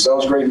direction. So that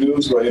was great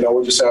news, but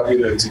we're just happy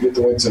to get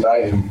the win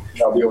tonight and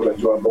I'll be able to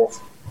enjoy them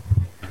both.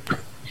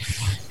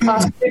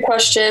 Last two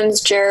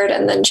questions, Jared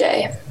and then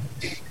Jay.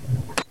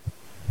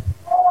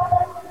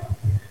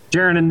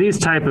 Jaron, in these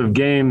type of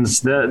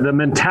games, the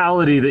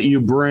mentality that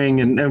you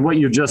bring and what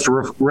you just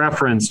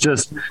referenced,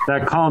 just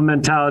that calm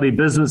mentality,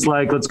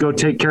 business-like, let's go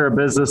take care of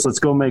business, let's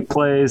go make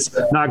plays,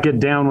 not get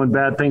down when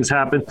bad things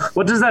happen.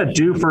 What does that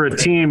do for a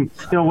team,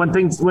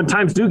 when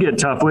times do get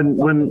tough,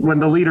 when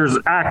the leaders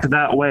act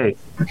that way?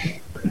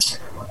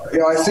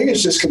 I think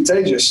it's just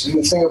contagious. And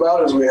the thing about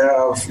it is we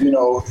have,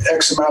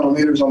 X amount of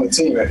leaders on the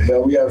team.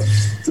 We have,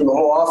 through the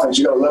whole offense,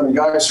 you got 11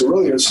 guys who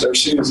really are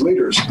seen as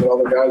leaders.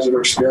 The guys that are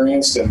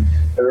experienced and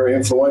they're very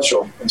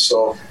influential. And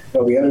so,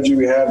 the energy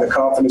we had, the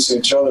confidence in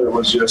each other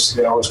was just,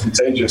 it was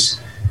contagious.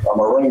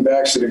 Our running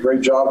backs did a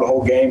great job the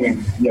whole game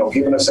and,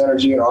 giving us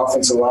energy in our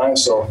offensive line.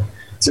 So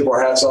tip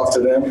our hats off to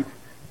them.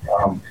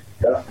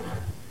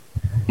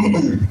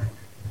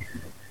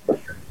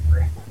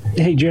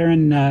 Hey,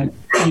 Jaron,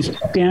 you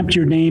stamped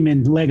your name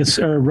in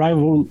legacy or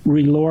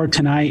rivalry lore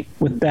tonight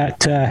with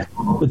that,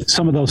 with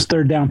some of those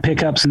third down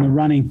pickups in the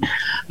running.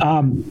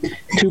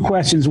 Two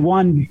questions.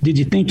 One, did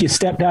you think you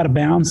stepped out of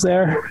bounds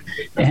there?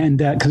 And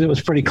because it was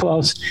pretty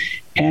close.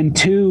 And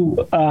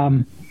two,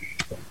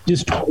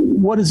 just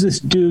what does this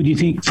do you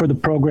think, for the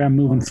program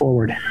moving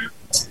forward?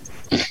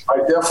 I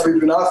definitely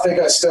do not think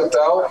I stepped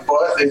out,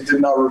 but they did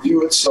not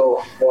review it,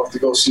 so we'll have to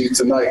go see it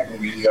tonight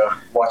when we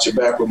watch it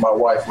back with my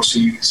wife. We'll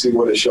see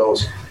what it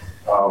shows.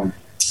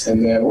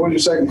 And then what was your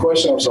second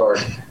question? I'm sorry.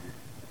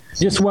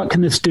 Just what can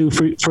this do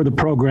for the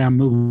program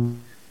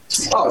moving?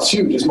 Oh, it's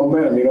huge. It's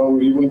momentum.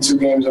 You win 2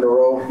 games in a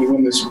row. You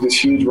win this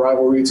huge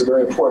rivalry. It's a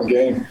very important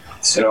game,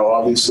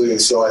 obviously.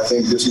 And so I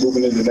think just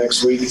moving into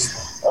next week,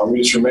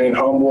 we just remain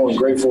humble and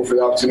grateful for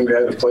the opportunity we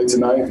had to play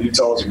tonight.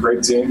 Utah was a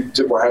great team.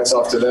 Tip our hats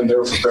off to them. They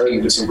were prepared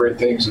and did some great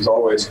things as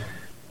always.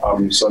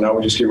 So now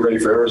we just get ready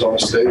for Arizona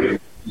State and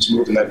just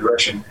move in that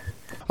direction.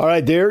 All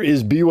right, there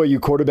is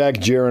BYU quarterback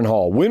Jaron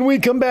Hall. When we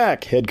come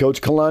back, head coach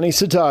Kalani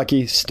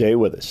Sitake, stay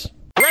with us.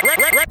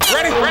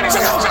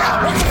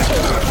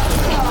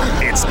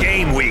 It's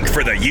game week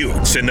for the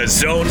Utes, and the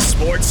Zone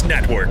Sports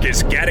Network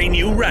is getting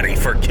you ready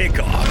for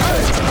kickoff.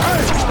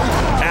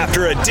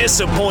 After a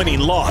disappointing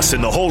loss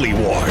in the Holy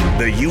War,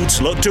 the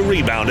Utes look to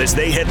rebound as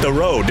they hit the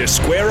road to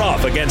square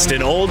off against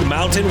an old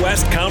Mountain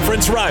West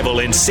Conference rival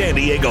in San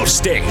Diego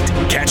State.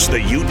 Catch the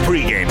Ute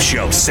pregame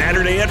show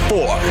Saturday at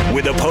 4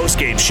 with a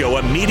postgame show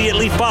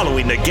immediately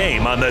following the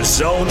game on the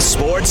Zone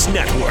Sports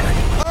Network.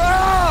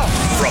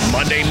 From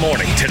Monday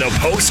morning to the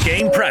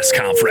postgame press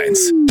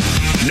conference,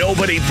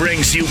 Nobody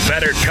brings you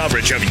better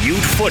coverage of Ute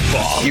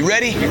football. You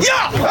ready?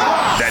 Yeah!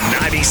 The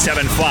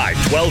 97.5,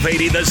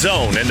 1280 The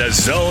Zone and the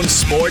Zone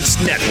Sports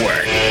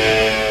Network.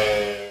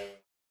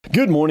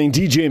 Good morning,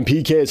 DJ and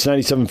PK. It's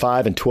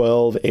 97.5 and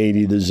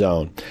 1280 The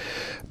Zone.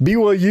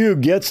 BYU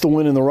gets the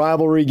win in the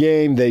rivalry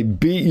game. They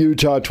beat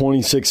Utah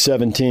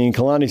 26-17.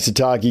 Kalani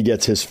Sitake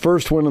gets his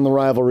first win in the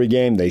rivalry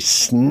game. They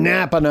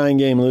snap a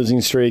 9-game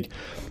losing streak.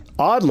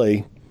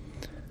 Oddly,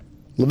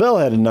 Lavelle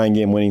had a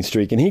 9-game winning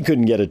streak, and he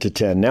couldn't get it to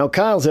 10. Now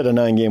Kyle's had a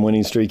 9-game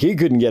winning streak. He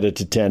couldn't get it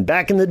to 10.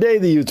 Back in the day,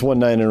 the Utes won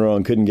 9 in a row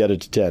and couldn't get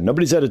it to 10.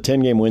 Nobody's had a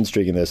 10-game win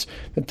streak in this.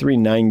 Had 3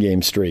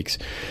 9-game streaks.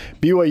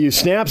 BYU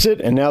snaps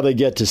it, and now they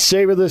get to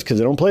savor this because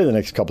they don't play the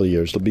next couple of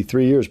years. It'll be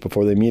 3 years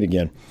before they meet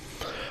again.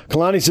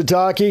 Kalani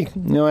Sitake,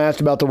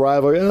 asked about the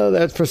rivalry. Oh,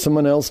 that's for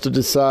someone else to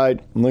decide.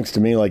 It looks to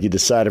me like he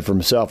decided for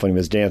himself when he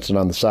was dancing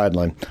on the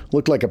sideline.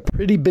 Looked like a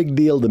pretty big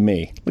deal to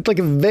me. Looked like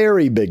a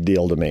very big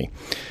deal to me.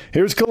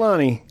 Here's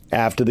Kalani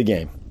after the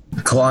game.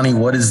 Kalani,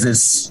 what does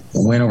this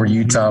win over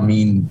Utah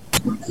mean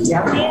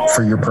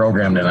for your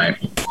program tonight?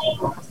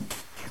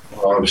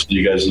 Obviously,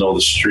 you guys know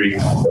the streak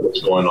that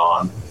was going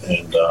on,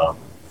 and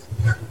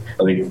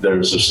I think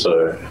there's just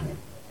a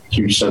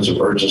huge sense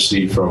of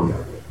urgency from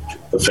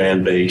the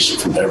fan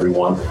base, from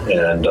everyone,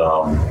 and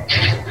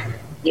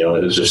it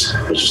was just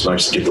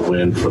nice to get the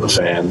win for the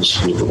fans,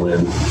 get the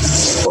win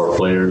for our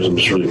players. I'm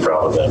just really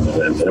proud of them,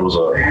 and it was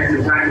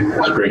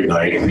a great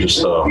night.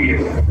 Just want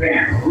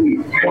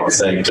to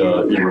thank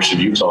University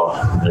of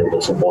Utah,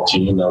 the football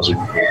team. That was a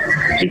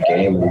good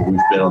game, and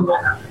we've been on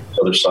the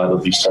other side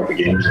of these type of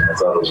games, and I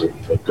thought it was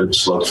a good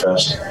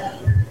slugfest.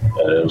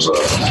 And it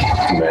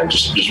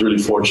was just really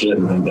fortunate,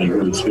 and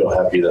really feel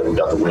happy that we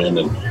got the win.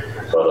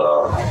 But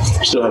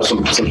still have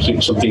some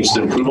things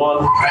to improve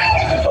on.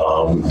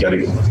 Got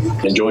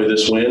to enjoy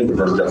this win, but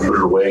then got to put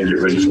it away and get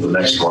ready for the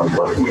next one.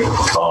 But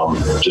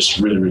just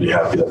really, really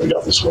happy that we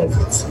got this win.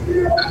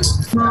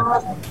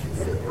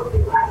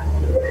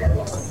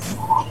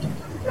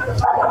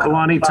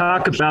 Kalani,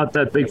 talk about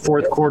that big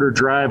fourth quarter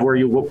drive where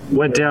you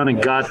went down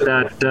and got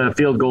that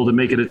field goal to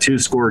make it a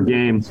 2-score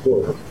game.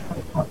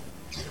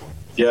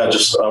 Yeah, I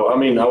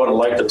would have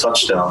liked a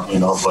touchdown,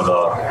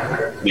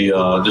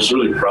 but just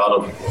really proud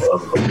of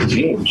the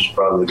team, just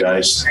proud of the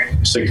guys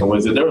sticking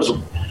with it. I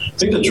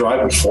think the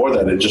drive before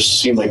that, it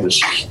just seemed like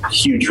this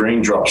huge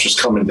raindrops just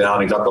coming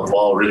down. He got the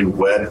ball really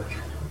wet.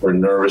 We're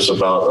nervous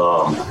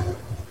about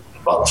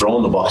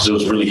throwing the ball because it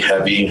was really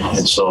heavy, and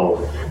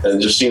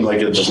it just seemed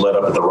like it just let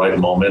up at the right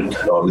moment.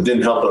 It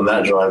didn't help on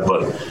that drive,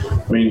 but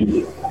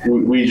we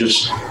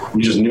just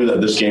knew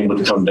that this game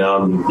would come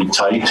down and be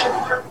tight.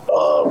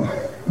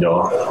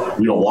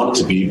 We don't want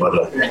it to be, but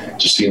it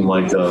just seemed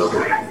like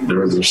there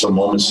were some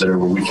moments there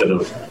where we could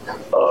have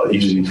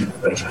easily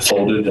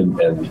folded and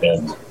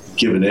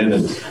given in.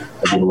 And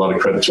I give a lot of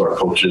credit to our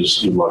coaches,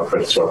 give a lot of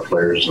credit to our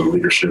players and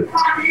leadership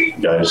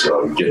guys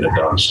getting it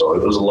done. So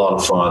it was a lot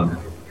of fun.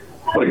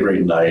 What a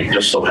great night.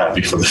 Just so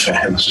happy for the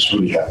fans. Just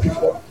really happy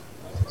for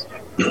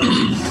them.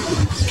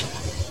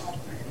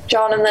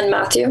 John and then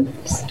Matthew.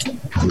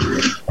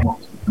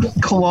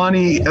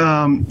 Kalani,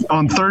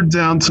 on third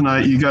down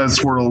tonight, you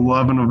guys were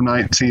 11 of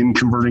 19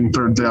 converting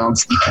third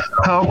downs.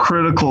 How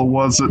critical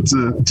was it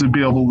to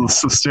be able to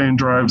sustain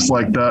drives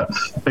like that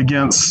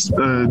against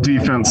a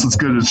defense as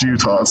good as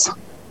Utah's?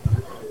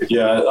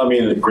 Yeah,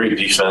 a great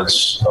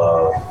defense.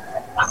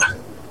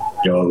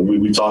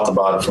 We talked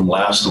about it from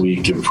last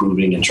week,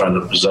 improving and trying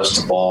to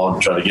possess the ball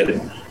and trying to get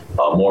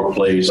more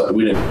plays.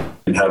 We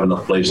didn't have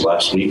enough plays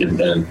last week, and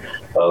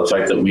the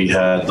fact that we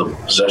had the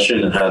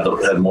possession and had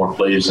more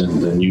plays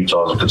than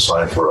Utah is a good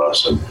sign for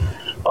us. And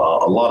a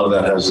lot of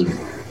that has to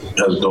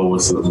go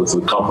with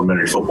the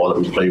complementary football that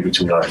we play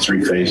between our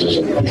 3 phases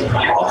of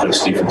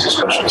offense, defense, and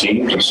special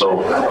teams. And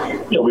so,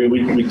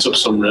 we took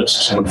some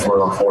risks, went for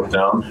it on fourth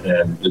down,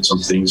 and did some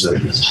things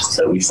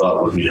that we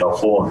thought would be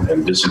helpful,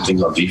 and did some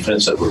things on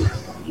defense that were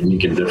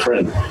unique and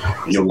different.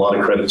 And give a lot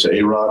of credit to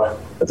A-Rod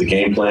at the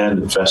game plan,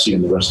 and Fessy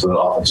and the rest of the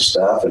offensive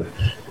staff, and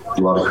a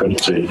lot of credit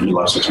to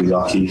Eli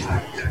Sitake,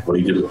 what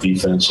he did with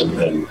defense and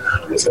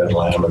with Ed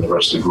Lamb and the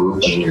rest of the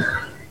group. I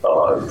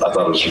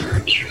thought it was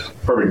a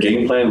perfect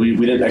game plan. We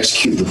didn't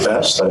execute the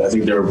best. I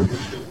think there were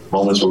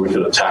moments where we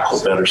could have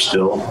tackled better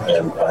still,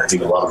 and I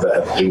think a lot of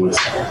that had to do with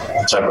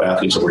the type of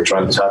athletes that we're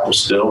trying to tackle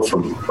still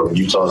from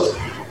Utah. The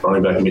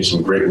running back made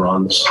some great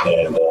runs,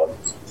 and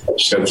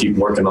just got to keep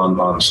working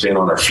on staying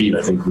on our feet.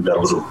 I think we got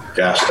a little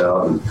gassed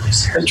out and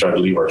tried to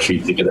leave our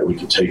feet, thinking that we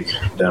could take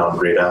down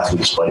great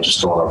athletes by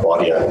just throwing our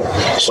body at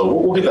them. So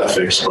we'll get that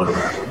fixed, but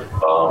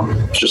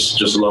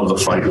just love the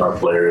fight in our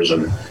players,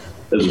 and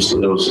it was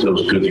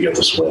good to get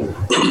this win.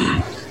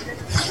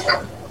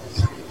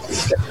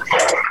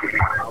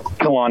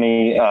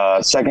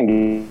 Kalani, second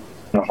game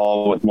in the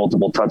hall with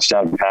multiple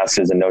touchdown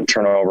passes and no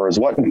turnovers.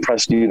 What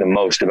impressed you the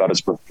most about his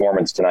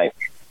performance tonight?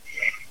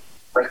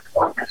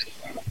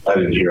 I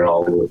didn't hear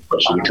all the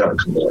questions. You kind of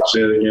come back.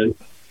 Say it again.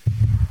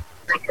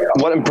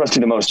 What impressed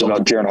you the most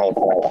about Jaren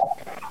Hall?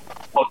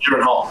 Oh,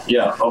 Jaren Hall.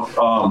 Yeah.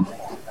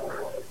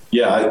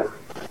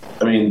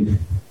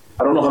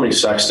 I don't know how many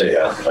sacks they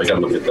had. I got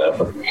to look at that,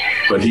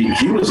 but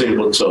he was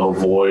able to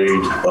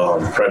avoid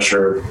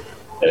pressure,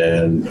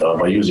 and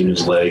by using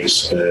his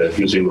legs,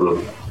 he was able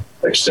to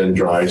extend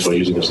drives by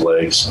using his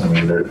legs. I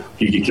mean,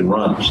 he can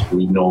run.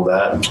 We know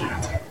that,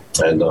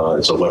 and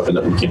it's a weapon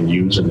that we can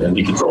use, and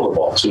he can throw the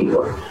ball too.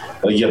 But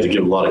I think you have to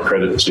give a lot of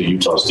credit to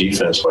Utah's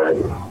defense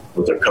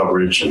with their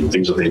coverage and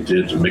things that they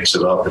did to mix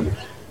it up and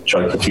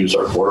try to confuse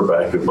our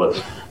quarterback.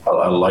 But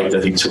I like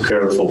that he took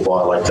care of the football.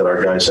 I like that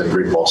our guys had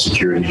great ball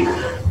security,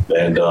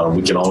 and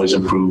we can always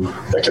improve.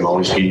 That can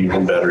always be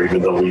even better,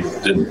 even though we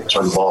didn't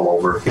turn the ball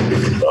over.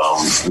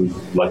 We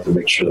like to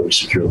make sure that we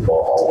secure the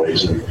ball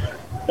always. And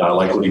I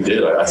like what he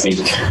did. I think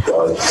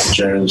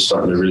Jaren's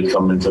starting to really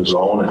come into his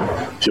own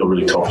and feel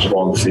really comfortable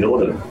on the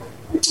field. And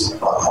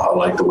I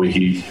like the way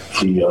he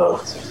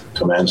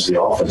commands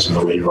the offense and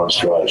the way he runs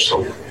drives.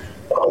 So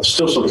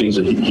still some things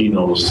that he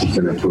knows he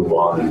can improve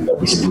on and that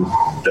we can do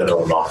better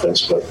on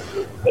offense. But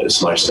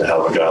it's nice to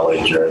have a guy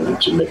like Jaren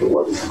to make it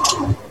work.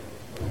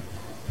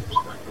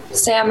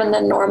 Sam and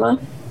then Norma.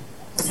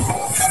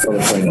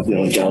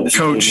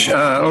 Coach,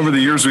 over the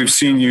years we've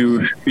seen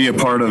you be a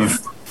part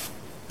of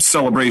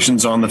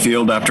celebrations on the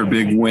field after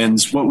big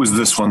wins. What was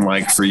this one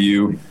like for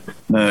you,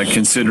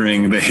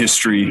 considering the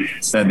history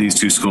that these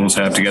two schools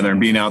have together and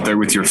being out there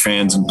with your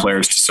fans and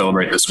players to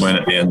celebrate this win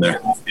at the end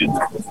there?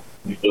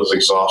 It was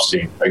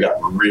exhausting. I got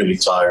really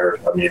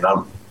tired. I mean,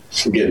 I'm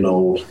getting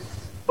old,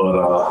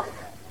 but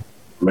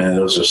man,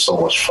 it was just so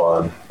much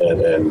fun,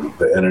 and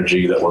the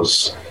energy that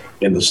was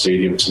in the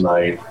stadium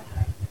tonight.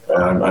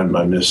 I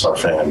miss our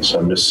fans.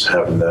 I miss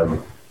having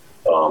them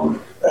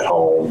at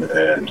home,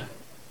 and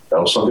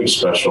that was something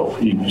special.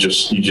 You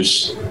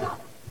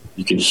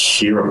can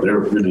hear them. They're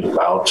really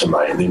loud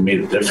tonight, and they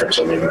made a difference.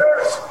 I mean,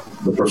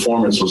 the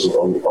performance was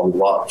a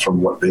lot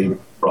from what they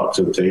brought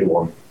to the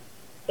table,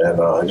 and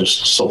I'm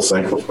just so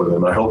thankful for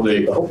them. I hope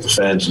the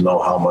fans know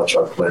how much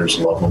our players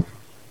love them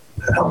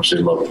and how much they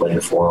love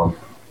playing for them.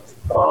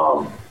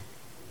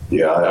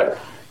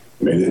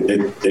 I mean,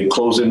 it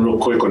closed in real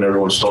quick when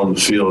everyone stormed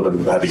the field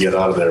and had to get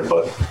out of there.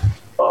 But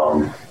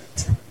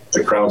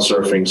the crowd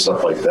surfing,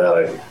 stuff like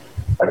that,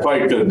 I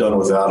probably could have done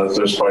without it.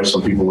 There's probably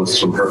some people with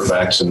some hurt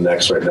backs and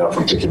necks right now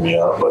from picking me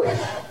up. But,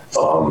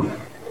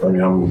 I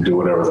mean, I'm going to do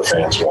whatever the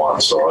fans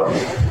want. So,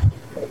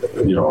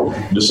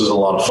 this is a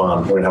lot of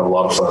fun. We're going to have a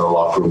lot of fun in the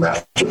locker room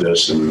after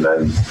this, and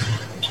then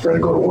we're going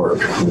to go to work.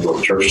 We're going to go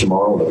to church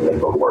tomorrow, and then we're going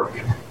to go to work.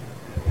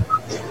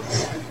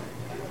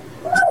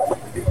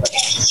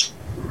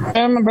 If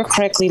I remember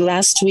correctly,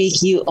 last week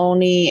BYU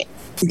only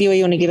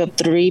gave up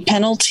 3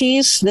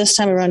 penalties. This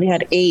time around, you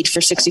had 8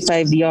 for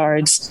 65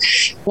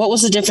 yards. What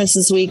was the difference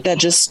this week that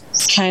just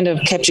kind of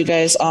kept you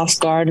guys off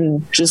guard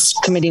and just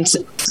committing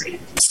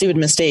stupid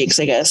mistakes,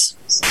 I guess?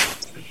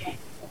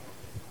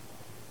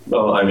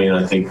 Well, I mean,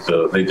 I think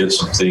they did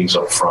some things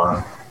up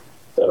front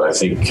that I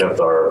think kept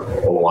our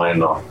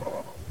O-line up.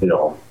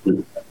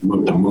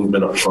 Moved the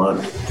movement up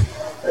front,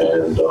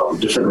 and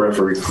different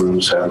referee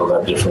crews handle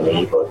that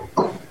differently, but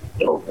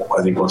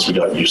I think once we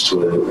got used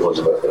to it, it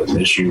wasn't an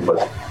issue. But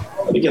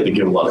I think you have to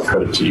give a lot of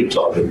credit to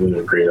Utah.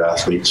 They're great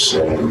athletes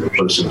and they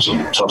put us in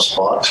some tough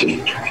spots.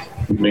 And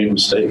we made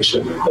mistakes.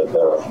 And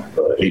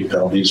the 8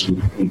 penalties,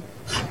 we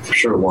for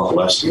sure want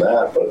less than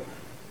that. But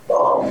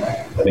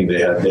I think they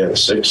had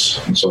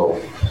 6. And so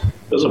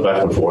it was a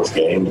back and forth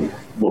game. And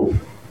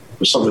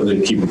it's something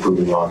to keep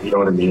improving on. You know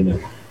what I mean?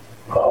 And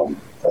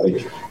I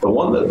think the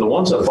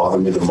ones that bother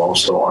me the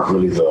most, though, aren't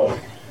really the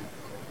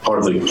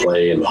hardly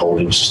play and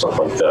holdings and stuff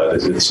like that.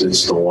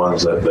 It's the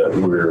ones that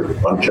were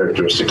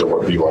uncharacteristic of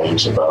what BYU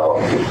is about,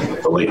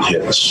 the late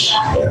hits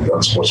and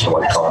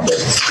unsportsmanlike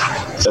conduct.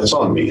 That's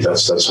on me.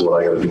 That's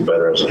what I got to do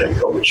better as a head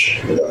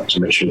coach, to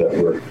make sure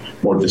that we're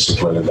more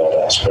disciplined in that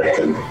aspect.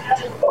 And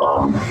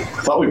I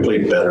thought we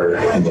played better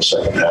in the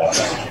second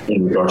half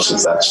in regards to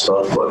that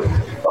stuff, but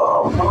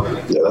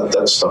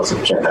that's stuff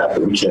that can't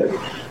happen. We can't,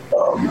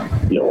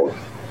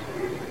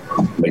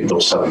 make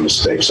those type of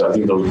mistakes. I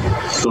think those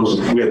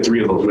we had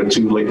 3 of those. We had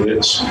 2 late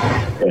hits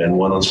and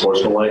 1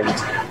 unsportsmanlike.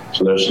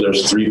 So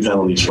there's 3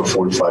 penalties for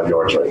 45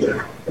 yards right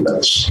there, and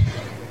that's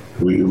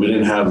we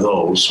didn't have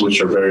those, which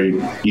are very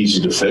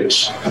easy to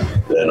fix.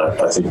 And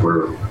I think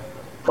we're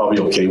probably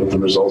okay with the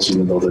results,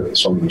 even though there are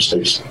some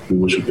mistakes we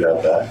wish we could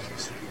have back.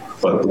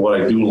 But what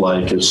I do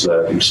like is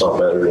that we saw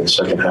better in the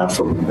second half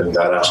from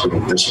that aspect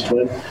of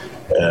discipline,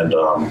 and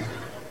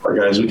our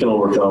guys, we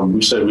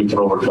said we can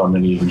overcome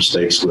any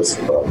mistakes with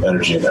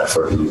energy and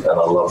effort, and I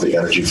love the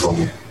energy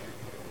from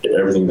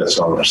everything that's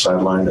on our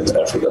sideline and the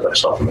effort that I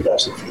saw from the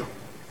guys in the field.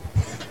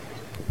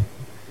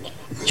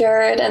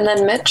 Jared and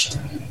then Mitch.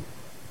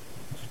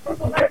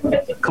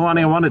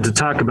 Kalani, I wanted to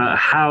talk about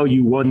how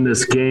you won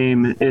this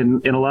game.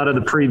 In a lot of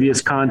the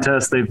previous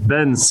contests, they've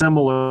been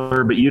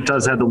similar, but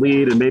Utah's had the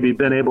lead and maybe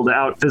been able to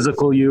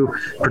out-physical you,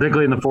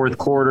 particularly in the fourth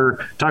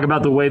quarter. Talk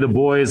about the way the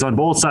boys on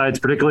both sides,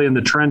 particularly in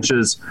the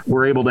trenches,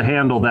 were able to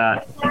handle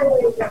that.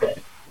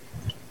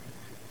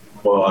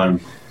 Well,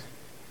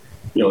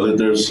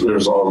 there's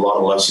a lot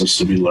of lessons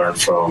to be learned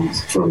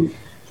from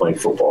playing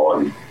football,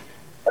 and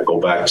I go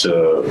back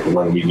to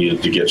when we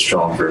needed to get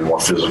stronger and more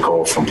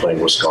physical from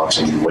playing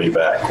Wisconsin way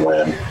back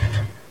when.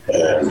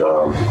 And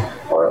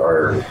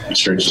our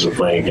experiences of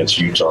playing against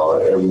Utah,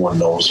 everyone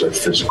knows they're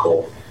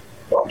physical,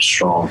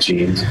 strong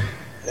teams.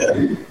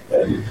 And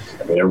I mean,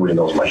 everybody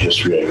knows my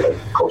history. I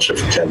coached there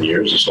for 10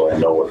 years, and so I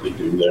know what they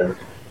do there.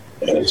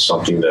 And it's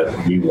something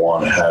that we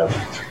want to have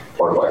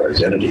part of our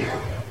identity.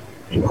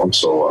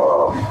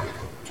 So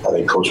I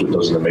think Coach Wood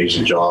does an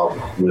amazing job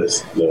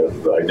with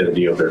the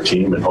identity of their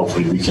team, and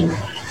hopefully we can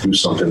do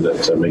something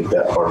to make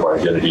that part of our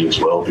identity as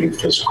well, being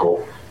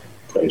physical,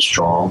 playing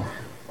strong.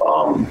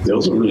 It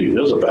was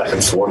a back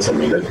and forth. I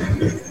mean,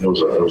 it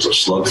was a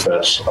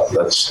slugfest.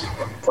 That's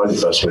probably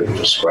the best way to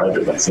describe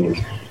it. I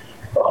think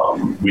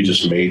we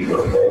just made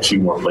a few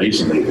more plays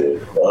than they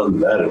did. Other than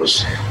that,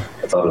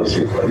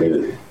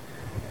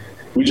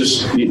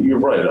 you're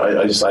right.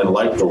 I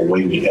like the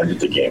way we ended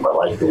the game. I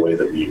like the way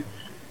that we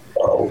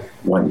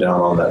went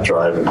down on that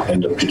drive and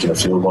ended up kicking a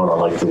field goal. I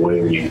like the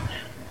way we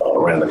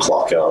ran the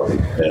clock out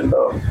and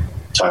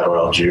Tyler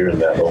Algier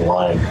and that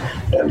O-line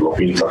and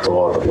Lopini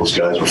Katoa, those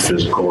guys were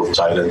physical,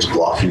 tight ends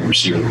blocking,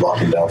 receivers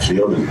blocking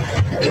downfield, and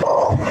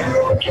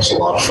it's a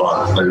lot of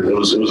fun. It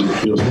was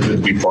good to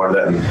be part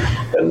of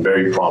that, and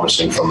very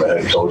promising from the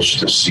head coach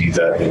to see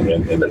that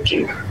in the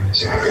team.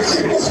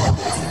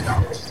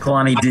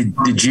 Kalani,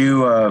 did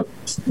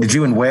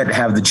you and Whit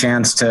have the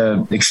chance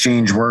to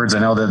exchange words? I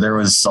know that there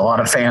was a lot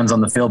of fans on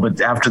the field,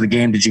 but after the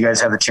game, did you guys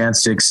have the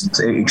chance to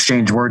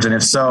exchange words? And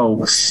if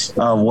so,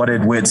 what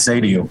did Whit say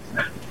to you?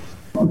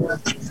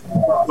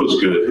 It was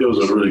good. It was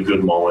a really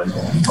good moment.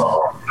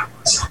 I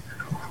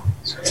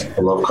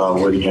love Kyle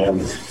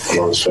Whittingham. I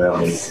love his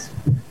family.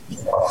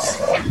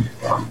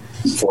 I'm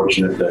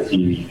fortunate that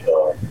he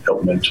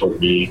helped mentor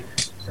me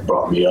and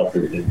brought me up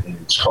in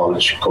his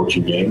college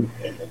coaching game.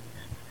 And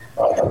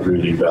I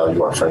really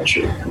value our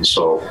friendship. And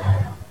so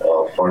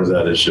part of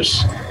that is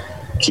just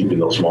keeping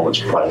those moments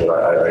private.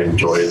 I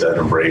enjoyed that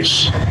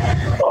embrace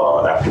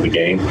after the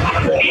game,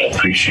 and I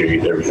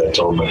appreciate everything I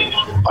told him.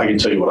 I can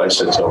tell you what I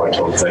said to him. I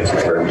told him thank you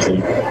for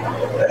everything,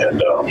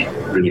 and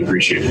really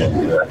appreciate him.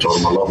 And I told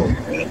him I love him.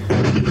 And,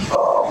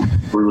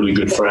 we're really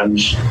good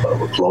friends.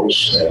 We're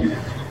close, and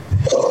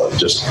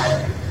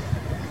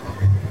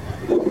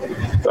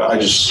I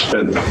just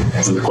spent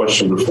the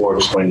question before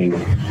explaining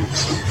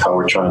how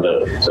we're trying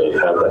to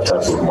have that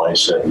type of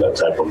mindset and that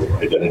type of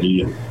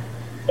identity, and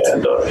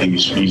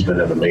he's been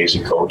an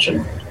amazing coach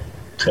and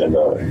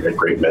a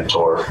great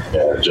mentor,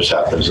 and it just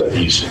happens that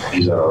he's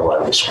at our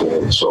rival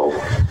school. And so,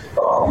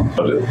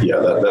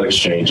 that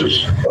exchange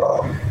is,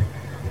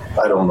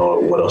 I don't know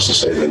what else to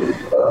say than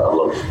I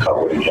love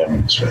Kyle Whittingham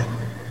and his family.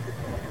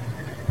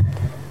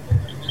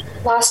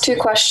 Last two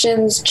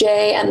questions,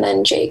 Jay and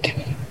then Jake.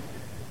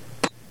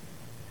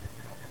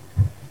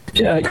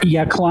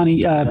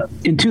 Kalani,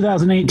 in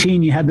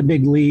 2018, you had the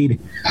big lead,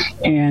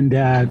 and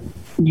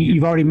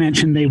you've already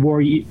mentioned they wore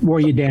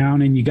you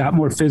down, and you got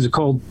more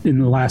physical in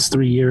the last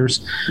 3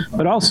 years.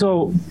 But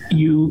also,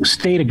 you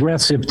stayed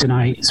aggressive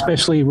tonight,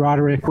 especially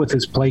Roderick with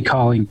his play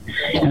calling,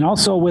 and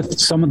also with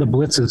some of the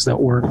blitzes that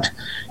worked.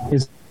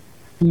 Is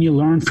you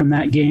learned from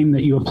that game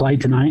that you applied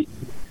tonight?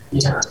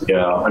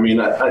 Yeah, I mean,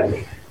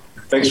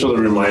 thanks for the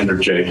reminder,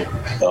 Jay.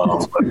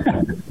 I'm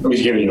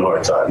just giving you a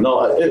hard time.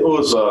 No, it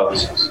was.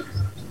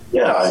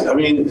 I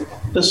mean,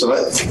 listen,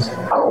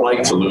 I don't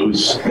like to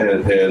lose,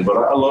 but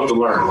I love to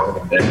learn.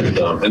 And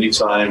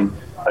anytime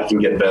I can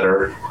get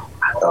better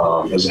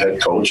as a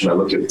head coach, and I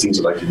look at things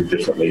that I can do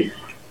differently,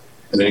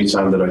 and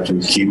anytime that I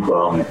can keep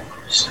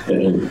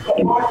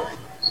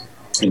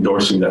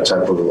endorsing that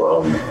type of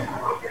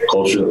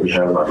culture that we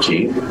have in our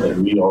team,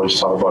 and we always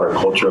talk about our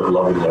culture of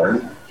love and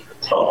learn.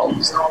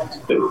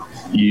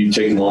 You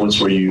take moments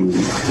where you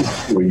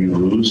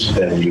lose,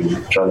 and you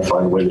try to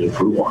find a way to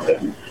improve on it.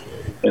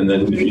 And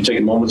then you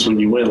take moments when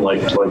you win,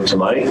 like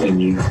tonight,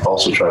 and you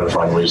also try to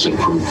find ways to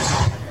improve.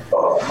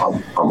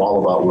 I'm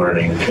all about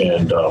learning,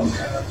 and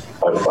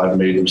I've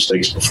made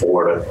mistakes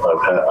before.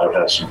 I've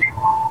had some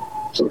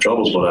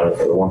troubles, but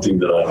the one thing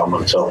that I'm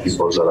going to tell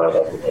people is that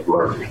I've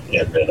learned,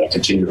 and I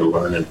continue to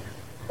learn.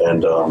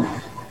 And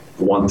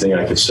one thing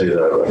I could say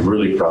that I'm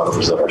really proud of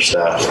is that our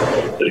staff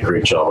did a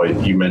great job.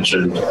 You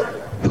mentioned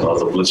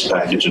the blitz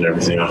package and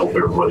everything. I hope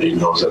everybody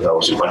knows that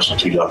was Elijah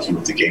Tuyaki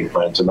with the game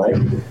plan tonight.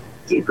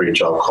 Did a great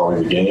job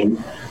calling the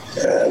game,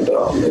 and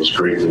it was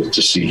great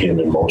to see him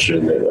in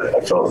motion.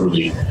 I felt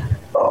really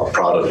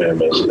proud of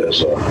him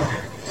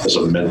as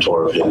a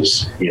mentor of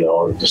his,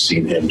 just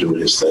seeing him do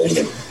his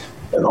thing,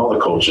 and all the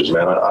coaches,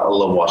 man. I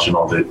love watching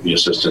all the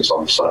assistants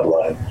on the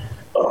sideline,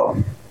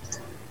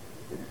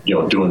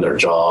 doing their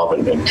job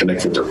and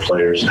connecting with their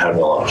players and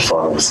having a lot of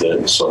fun with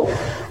it. So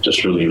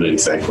just really, really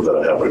thankful that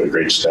I have a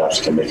great staff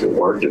that can make it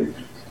work, and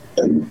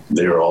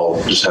they're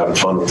all just having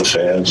fun with the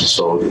fans. And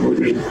so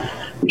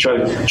we try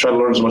to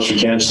learn as much as we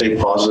can, stay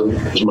positive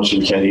as much as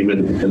we can,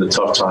 even in the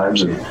tough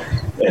times. And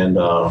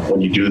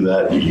when you do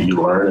that, you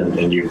learn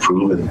and you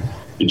improve, and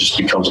it just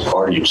becomes a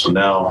part of you. So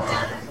now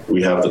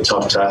we have the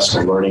tough task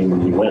of learning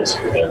when we win,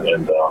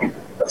 and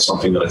that's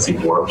something that I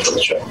think we're up for the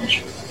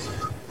challenge.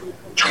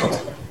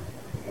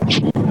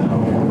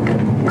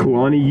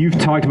 Kalani, you've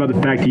talked about the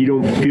fact that you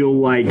don't feel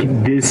like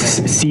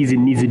this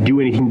season needs to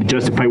do anything to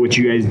justify what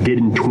you guys did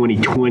in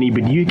 2020,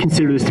 but do you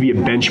consider this to be a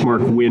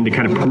benchmark win to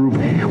kind of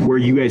prove where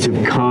you guys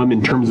have come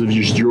in terms of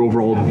just your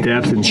overall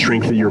depth and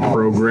strength of your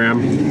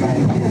program?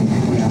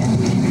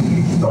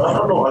 I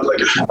don't know. I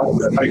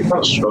kind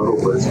of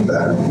struggle with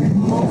that.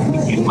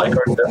 We like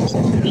our depth.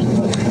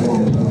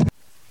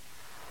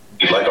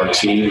 We like our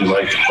team. We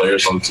like the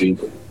players on the team.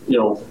 You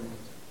know,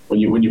 when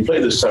you play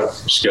this type of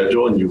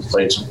schedule and you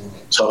play some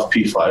tough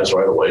P5s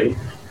right away,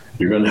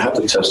 you're going to have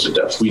to test the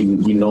depth. We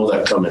know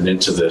that coming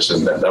into this,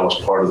 and that was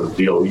part of the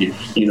deal.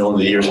 You know, in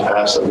the years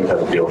past that we had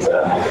to deal with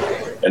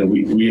that, and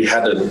we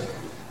had to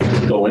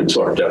go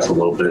into our depth a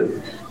little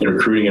bit in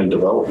recruiting and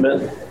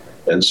development.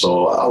 And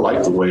so I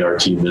like the way our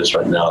team is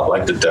right now. I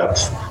like the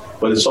depth,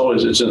 but it's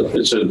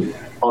an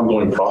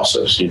ongoing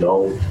process. You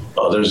know,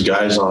 there's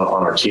guys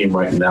on our team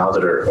right now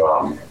that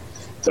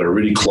are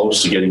really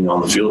close to getting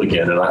on the field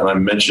again. And I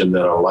mentioned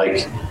that I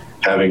like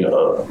having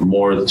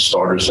more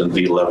starters than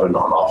the 11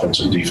 on offense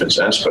and defense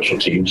and special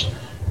teams.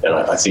 And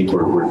I think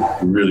we're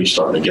really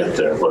starting to get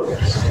there. But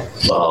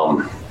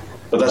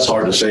that's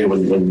hard to say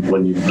when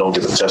you don't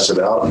get to test it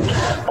out. And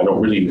I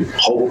don't really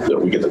hope that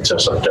we get to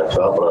test our depth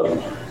out, but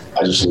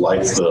I just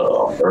like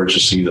the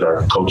urgency that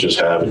our coaches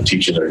have in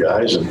teaching their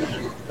guys, and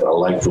I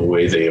like the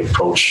way they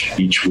approach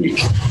each week.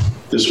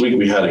 This week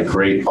we had a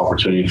great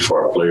opportunity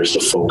for our players to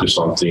focus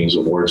on things,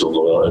 the words of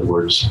Loyal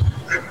Edwards,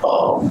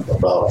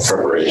 about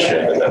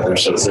preparation, and that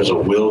there's a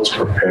will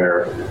to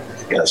prepare, and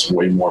that's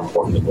way more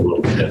important than a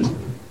little bit.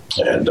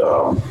 And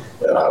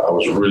I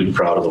was really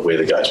proud of the way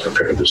the guys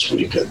prepared this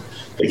week. And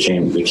they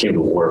came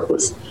to work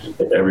with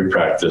every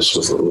practice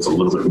with a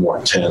little bit more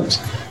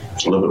intent,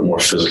 a little bit more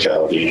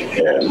physicality,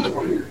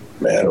 and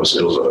man, it was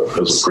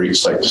a great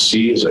sight to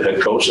see as a head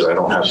coach that I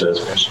don't have to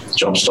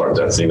jumpstart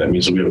that thing. That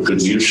means that we have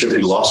good leadership.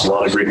 We lost a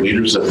lot of great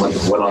leaders that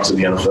went on to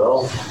the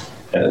NFL,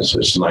 and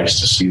it's nice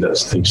to see that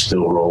things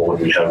still roll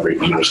when we have great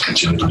leaders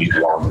continue to lead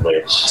along the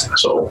way.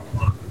 So,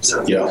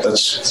 yeah,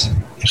 that's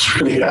just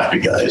really happy,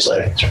 guys.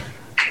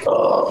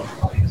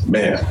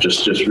 Man,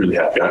 just really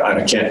happy.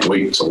 I can't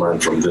wait to learn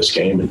from this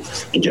game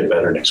and get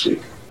better next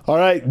week. All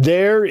right,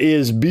 there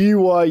is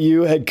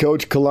BYU head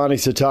coach Kalani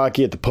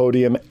Sitake at the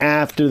podium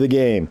after the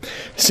game.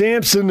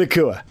 Samson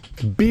Nakua,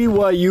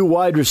 BYU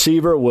wide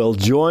receiver, will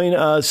join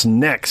us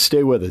next.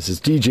 Stay with us. It's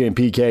DJ and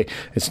PK.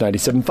 It's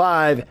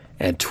 97.5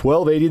 and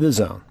 1280 The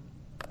Zone.